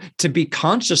 So to be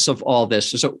conscious of all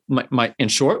this. So in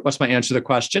short, what's my answer to the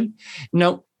question?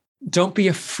 No, don't be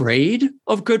afraid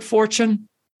of good fortune.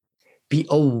 Be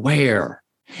aware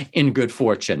in good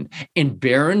fortune and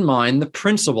bear in mind the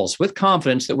principles with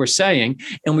confidence that we're saying.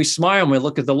 And we smile and we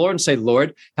look at the Lord and say,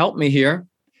 Lord, help me here.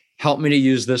 Help me to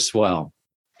use this well.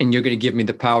 And you're going to give me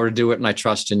the power to do it. And I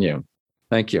trust in you.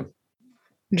 Thank you.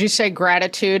 Would you say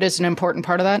gratitude is an important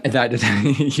part of that?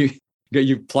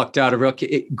 You plucked out a real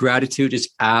gratitude is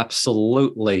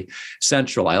absolutely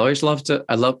central. I always love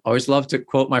to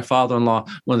quote my father-in-law.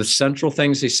 One of the central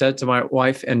things he said to my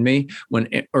wife and me when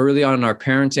early on in our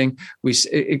parenting,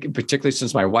 particularly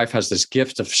since my wife has this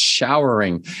gift of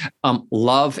showering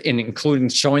love and including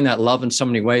showing that love in so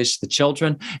many ways to the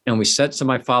children. And we said to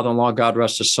my father-in-law, God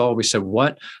rest his soul, we said,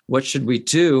 what should we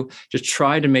do to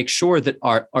try to make sure that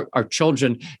our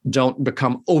children don't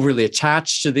become overly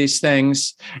attached to these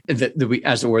things, that we,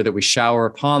 as it were, that we shower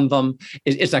upon them?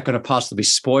 Is that going to possibly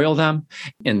spoil them?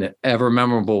 In the ever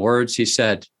memorable words, he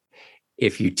said,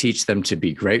 if you teach them to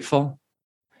be grateful,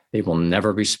 they will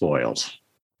never be spoiled.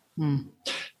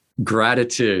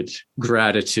 Gratitude.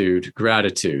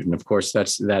 And of course,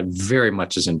 that very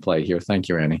much is in play here. Thank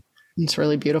you, Annie. It's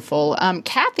really beautiful.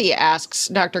 Kathy asks,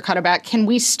 Dr. Cutterback, can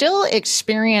we still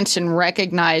experience and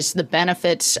recognize the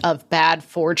benefits of bad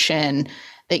fortune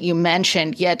that you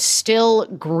mentioned, yet still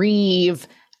grieve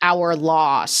our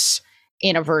loss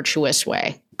in a virtuous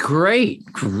way? Great.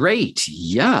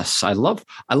 Yes. I love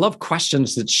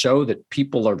questions that show that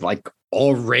people are like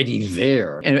already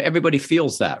there and everybody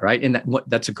feels that, right? And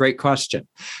that's a great question.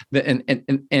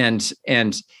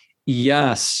 And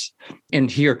yes. And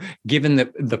here, given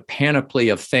the panoply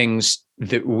of things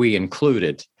that we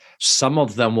included, some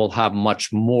of them will have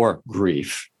much more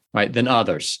grief right, than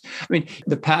others. I mean,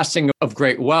 the passing of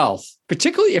great wealth,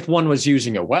 particularly if one was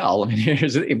using it well, I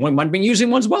mean, one might be using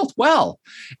one's wealth well,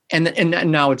 and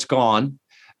now it's gone.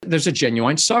 There's a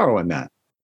genuine sorrow in that.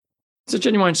 There's a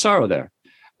genuine sorrow there.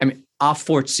 I mean, a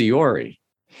fortiori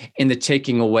in the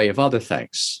taking away of other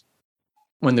things,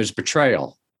 when there's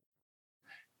betrayal,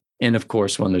 and of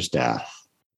course, when there's death,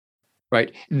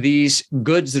 right? These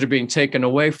goods that are being taken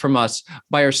away from us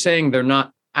by our saying they're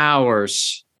not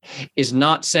ours is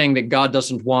not saying that God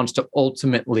doesn't want to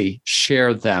ultimately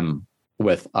share them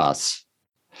with us.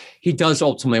 He does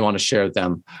ultimately want to share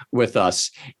them with us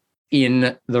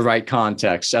in the right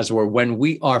context, as we're when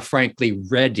we are frankly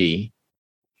ready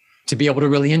to be able to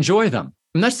really enjoy them.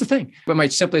 And that's the thing. I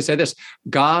might simply say this: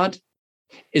 God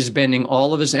is bending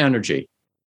all of his energy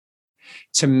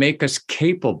to make us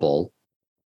capable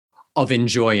of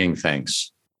enjoying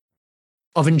things,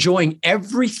 of enjoying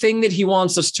everything that he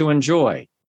wants us to enjoy.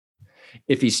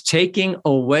 If he's taking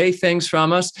away things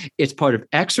from us, it's part of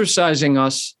exercising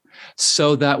us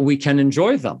so that we can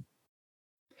enjoy them.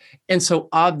 And so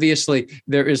obviously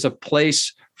there is a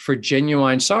place for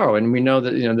genuine sorrow. And we know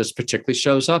that, this particularly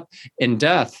shows up in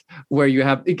death, where you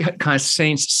have kind of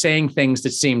saints saying things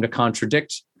that seem to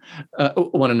contradict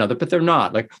one another, but they're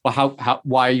not. Like, well,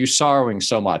 why are you sorrowing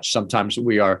so much? Sometimes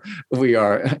we are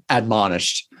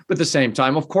admonished, but at the same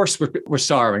time, of course, we're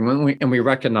sorrowing, and we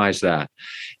recognize that.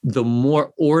 The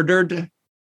more ordered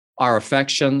our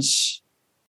affections,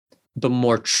 the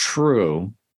more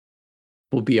true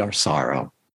will be our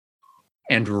sorrow,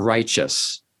 and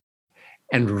righteous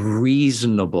and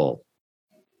reasonable.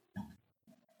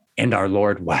 And our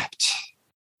Lord wept.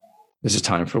 This is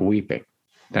time for weeping.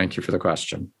 Thank you for the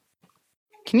question.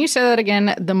 Can you say that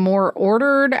again? The more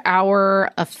ordered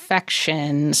our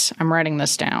affections, I'm writing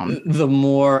this down. The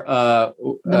more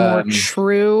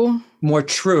true. More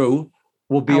true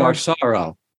will be our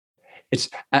sorrow. It's,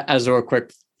 as a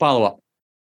quick follow-up,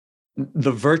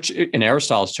 the virtue, in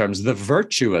Aristotle's terms, the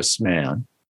virtuous man,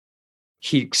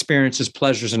 he experiences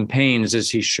pleasures and pains as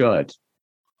he should.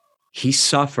 He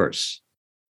suffers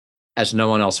as no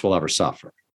one else will ever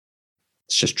suffer.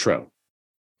 It's just true.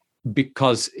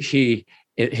 Because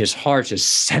his heart is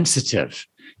sensitive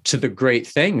to the great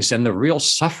things and the real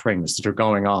sufferings that are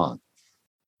going on.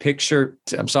 Picture,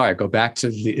 I'm sorry, I go back to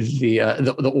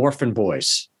the orphan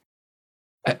boys.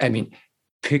 I mean,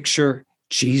 picture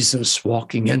Jesus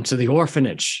walking into the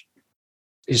orphanage.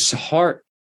 His heart,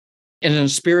 and in the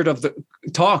spirit of the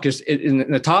talk, is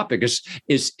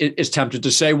tempted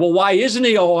to say, well, why isn't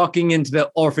he walking into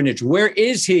the orphanage? Where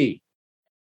is he?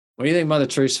 What do you think Mother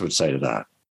Teresa would say to that?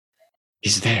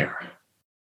 He's there.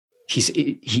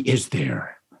 He is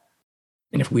there.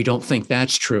 And if we don't think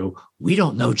that's true, we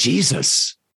don't know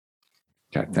Jesus.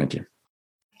 Okay, thank you.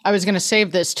 I was going to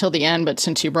save this till the end, but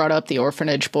since you brought up the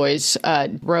orphanage boys,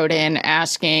 wrote in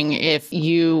asking if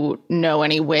you know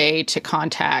any way to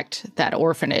contact that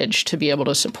orphanage to be able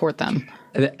to support them.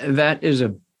 That is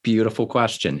a beautiful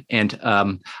question. And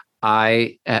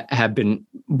I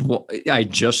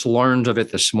just learned of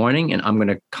it this morning, and I'm going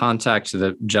to contact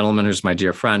the gentleman who's my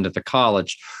dear friend at the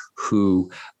college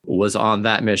who was on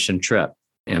that mission trip.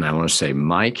 And I want to say,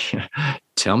 Mike,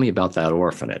 tell me about that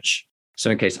orphanage. So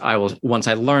in case once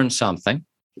I learn something,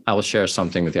 I will share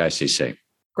something with the ICC.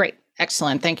 Great.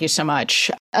 Excellent. Thank you so much.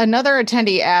 Another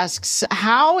attendee asks,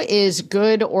 how is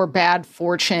good or bad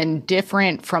fortune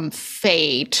different from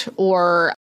fate?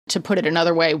 Or to put it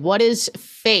another way, what is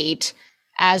fate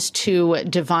as to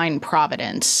divine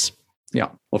providence? Yeah.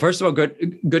 Well, first of all, good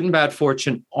and bad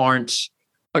fortune aren't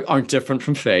different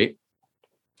from fate.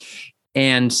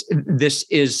 And this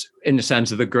is, in the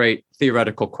sense of the great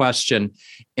theoretical question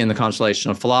in the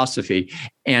constellation of philosophy.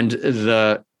 And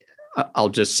I'll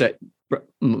just say,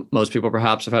 most people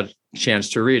perhaps have had a chance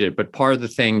to read it, but part of the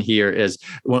thing here is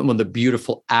one of the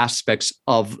beautiful aspects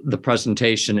of the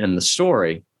presentation in the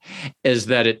story is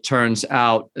that it turns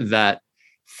out that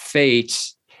fate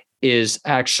is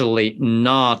actually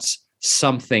not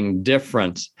something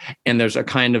different. And there's a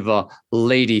kind of a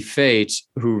Lady Fate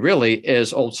who really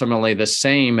is ultimately the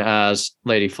same as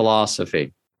Lady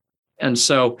Philosophy. And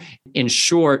so, in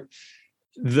short,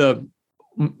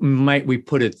 might we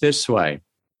put it this way?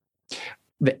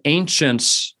 The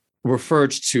ancients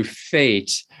referred to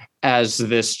fate as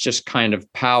this just kind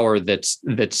of power that's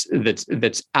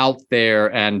out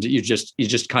there, and you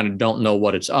just kind of don't know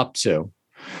what it's up to.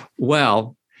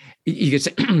 Well, you could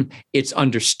say it's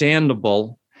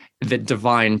understandable that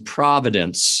divine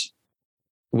providence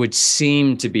would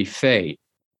seem to be fate.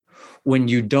 When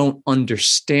you don't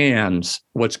understand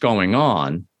what's going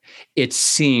on, it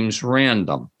seems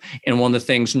random. And one of the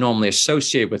things normally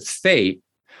associated with fate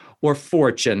or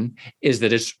fortune is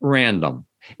that it's random,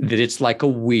 that it's like a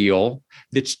wheel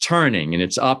that's turning and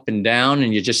it's up and down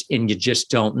and you just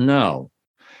don't know.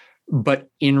 But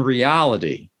in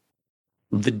reality,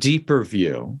 the deeper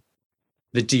view,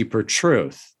 the deeper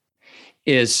truth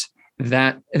is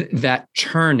that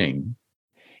turning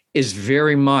is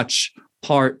very much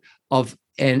part of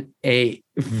a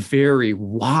very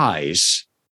wise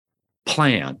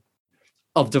plan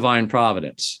of divine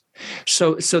providence.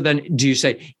 So then do you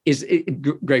say,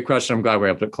 great question, I'm glad we're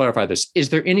able to clarify this. Is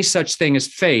there any such thing as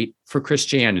fate for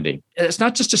Christianity? It's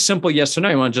not just a simple yes or no.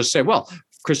 You want to just say, well,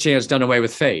 Christianity's done away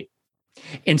with fate.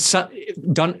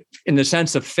 Done in the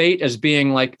sense of fate as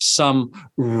being like some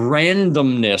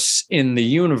randomness in the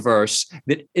universe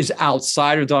that is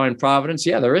outside of divine providence.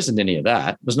 Yeah, there isn't any of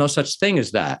that. There's no such thing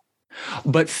as that.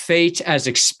 But fate as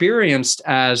experienced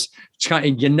as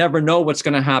you never know what's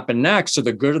going to happen next. So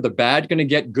the good or the bad going to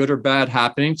get good or bad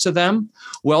happening to them.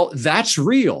 Well, that's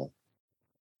real.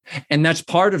 And that's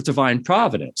part of divine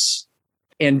providence.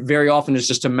 And very often it's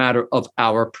just a matter of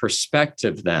our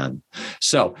perspective then.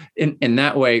 So in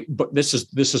that way, but this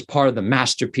is part of the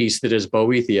masterpiece that is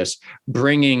Boethius,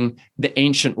 bringing the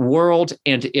ancient world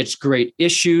and its great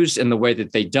issues and the way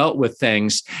that they dealt with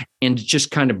things, and just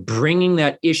kind of bringing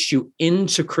that issue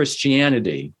into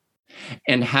Christianity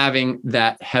and having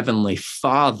that Heavenly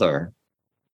Father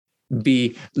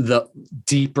be the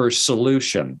deeper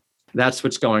solution. That's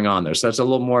what's going on there. So that's a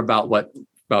little more about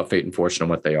fate and fortune and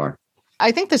what they are.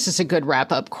 I think this is a good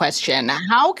wrap-up question.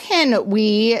 How can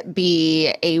we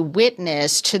be a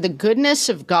witness to the goodness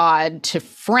of God to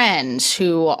friends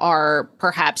who are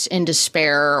perhaps in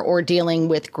despair or dealing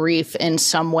with grief in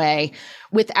some way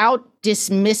without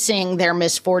dismissing their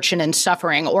misfortune and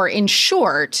suffering? Or in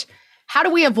short, how do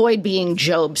we avoid being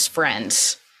Job's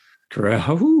friends?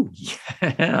 Oh,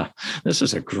 yeah. This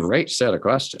is a great set of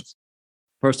questions.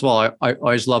 First of all, I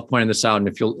always love pointing this out, and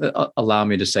if you'll allow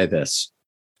me to say this,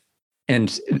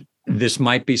 and this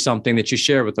might be something that you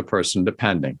share with the person,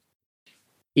 depending.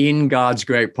 In God's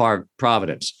great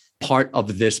providence, part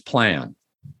of this plan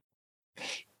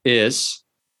is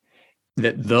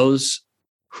that those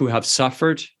who have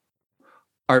suffered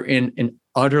are in an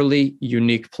utterly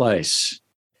unique place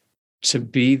to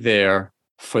be there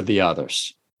for the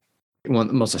others. One of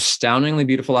the most astoundingly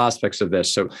beautiful aspects of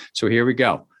this. So here we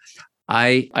go.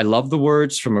 I love the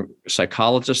words from a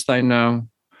psychologist I know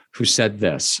who said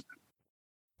this: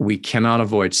 we cannot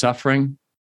avoid suffering,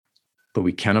 but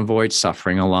we can avoid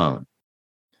suffering alone.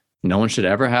 No one should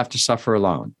ever have to suffer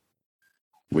alone.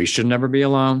 We should never be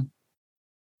alone.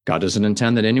 God doesn't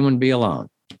intend that anyone be alone.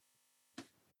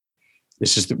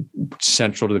 This is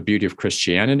central to the beauty of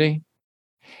Christianity.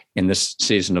 In this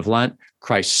season of Lent,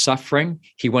 Christ's suffering,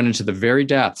 he went into the very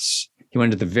depths.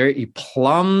 He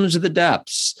plumbs the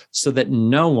depths so that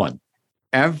no one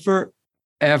ever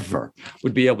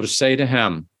would be able to say to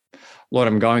him, Lord,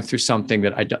 I'm going through something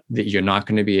that you're not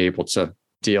going to be able to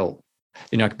deal.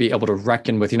 You're not going to be able to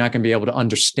reckon with. You're not going to be able to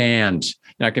understand.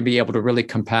 You're not going to be able to really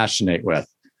compassionate with.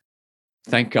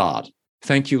 Thank God.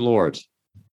 Thank you, Lord.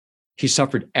 He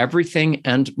suffered everything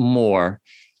and more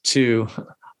to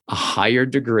a higher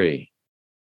degree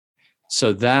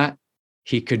so that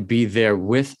he could be there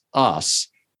with us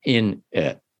in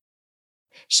it.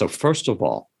 So first of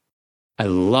all, I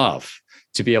love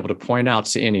to be able to point out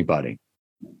to anybody.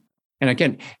 And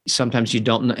again, sometimes you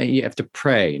don't know, you have to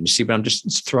pray and see, but I'm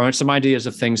just throwing some ideas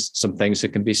of some things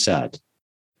that can be said.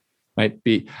 Might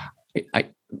be, I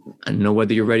don't know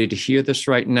whether you're ready to hear this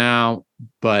right now,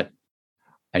 but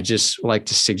I just like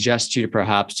to suggest to you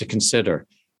perhaps to consider,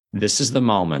 this is the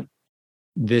moment.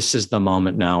 This is the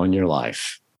moment now in your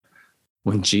life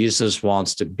when Jesus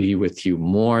wants to be with you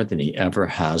more than he ever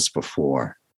has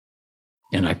before.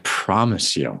 And I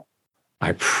promise you,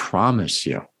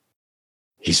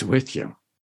 he's with you,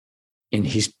 and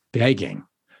he's begging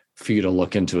for you to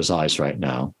look into his eyes right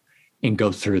now and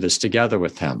go through this together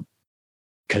with him,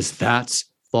 because that's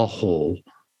the whole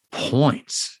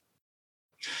point.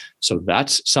 So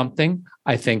that's something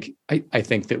I think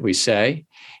that we say,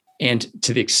 and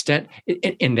to the extent,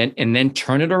 and then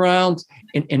turn it around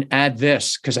and add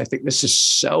this, because I think this is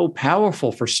so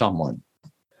powerful for someone.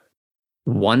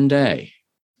 One day,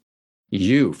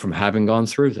 you, from having gone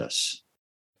through this,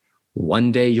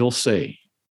 one day you'll see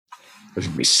there's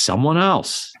going to be someone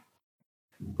else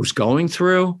who's going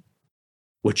through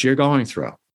what you're going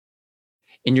through.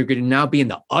 And you're going to now be in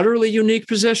the utterly unique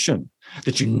position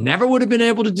that you never would have been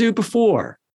able to do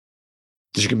before.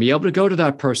 That you're going to be able to go to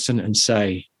that person and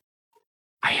say,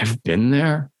 I have been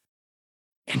there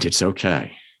and it's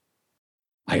okay.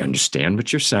 I understand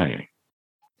what you're saying.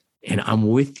 And I'm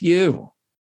with you.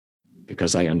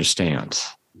 because I understand.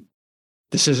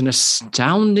 This is an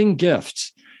astounding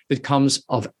gift that comes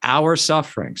of our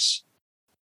sufferings,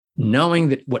 knowing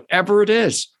that whatever it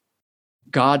is,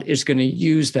 God is going to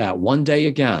use that one day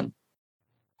again.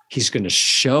 He's going to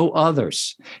show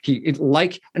others.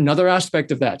 Like another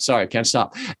aspect of that. Sorry, I can't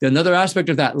stop. Another aspect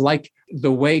of that, like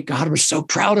the way God was so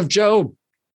proud of Job,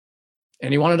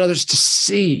 and he wanted others to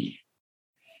see.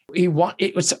 It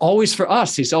was always for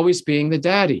us. He's always being the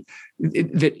daddy.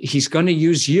 That he's going to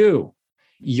use you.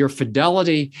 Your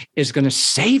fidelity is going to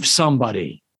save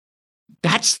somebody.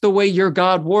 That's the way your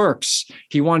God works.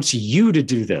 He wants you to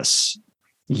do this.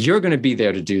 You're going to be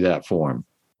there to do that for him.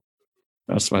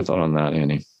 That's my thought on that,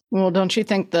 Annie. Well, don't you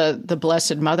think the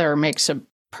Blessed Mother makes a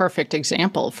perfect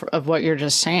example of what you're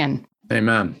just saying?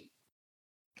 Amen.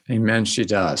 Amen, she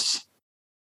does.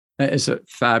 That is a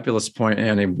fabulous point,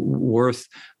 Annie, worth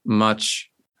much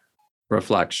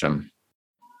reflection.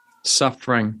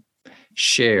 Suffering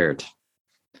shared.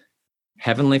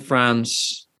 Heavenly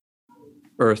friends,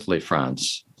 earthly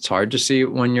friends. It's hard to see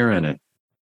it when you're in it.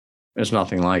 There's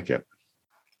nothing like it.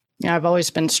 Yeah, I've always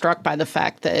been struck by the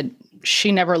fact that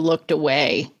she never looked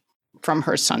away from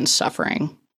her son's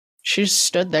suffering. She just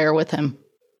stood there with him.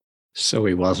 So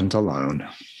he wasn't alone.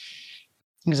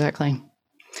 Exactly.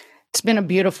 It's been a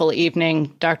beautiful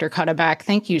evening, Dr. Cuddeback.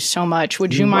 Thank you so much.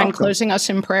 Would you mind closing us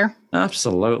in prayer?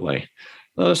 Absolutely.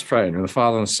 Let us pray. In the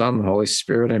Father, and the Son, and the Holy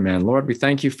Spirit. Amen. Lord, we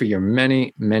thank you for your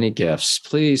many, many gifts.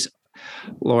 Please,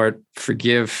 Lord,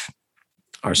 forgive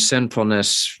our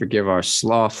sinfulness, forgive our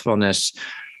slothfulness,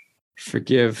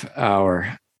 forgive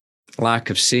our lack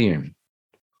of seeing.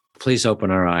 Please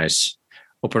open our eyes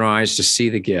to see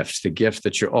the gift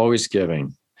that you're always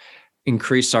giving.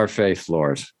 Increase our faith,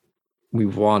 Lord. We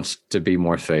want to be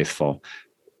more faithful.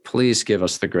 Please give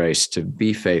us the grace to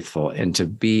be faithful and to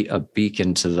be a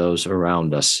beacon to those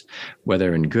around us,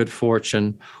 whether in good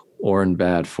fortune or in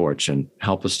bad fortune.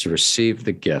 Help us to receive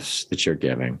the gifts that you're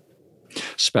giving,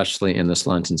 especially in this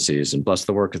Lenten season. Bless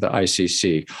the work of the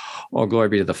ICC. All glory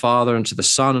be to the Father, and to the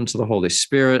Son, and to the Holy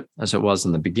Spirit, as it was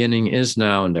in the beginning, is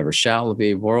now, and ever shall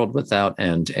be, world without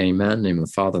end. Amen. In the name of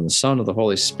the Father, and the Son, and of the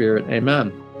Holy Spirit.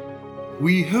 Amen.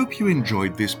 We hope you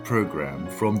enjoyed this program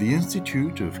from the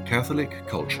Institute of Catholic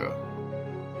Culture.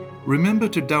 Remember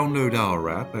to download our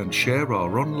app and share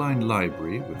our online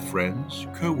library with friends,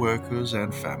 co-workers,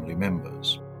 and family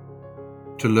members.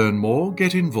 To learn more,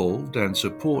 get involved, and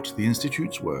support the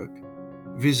Institute's work,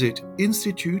 visit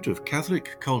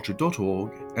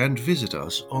instituteofcatholicculture.org and visit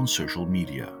us on social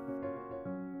media.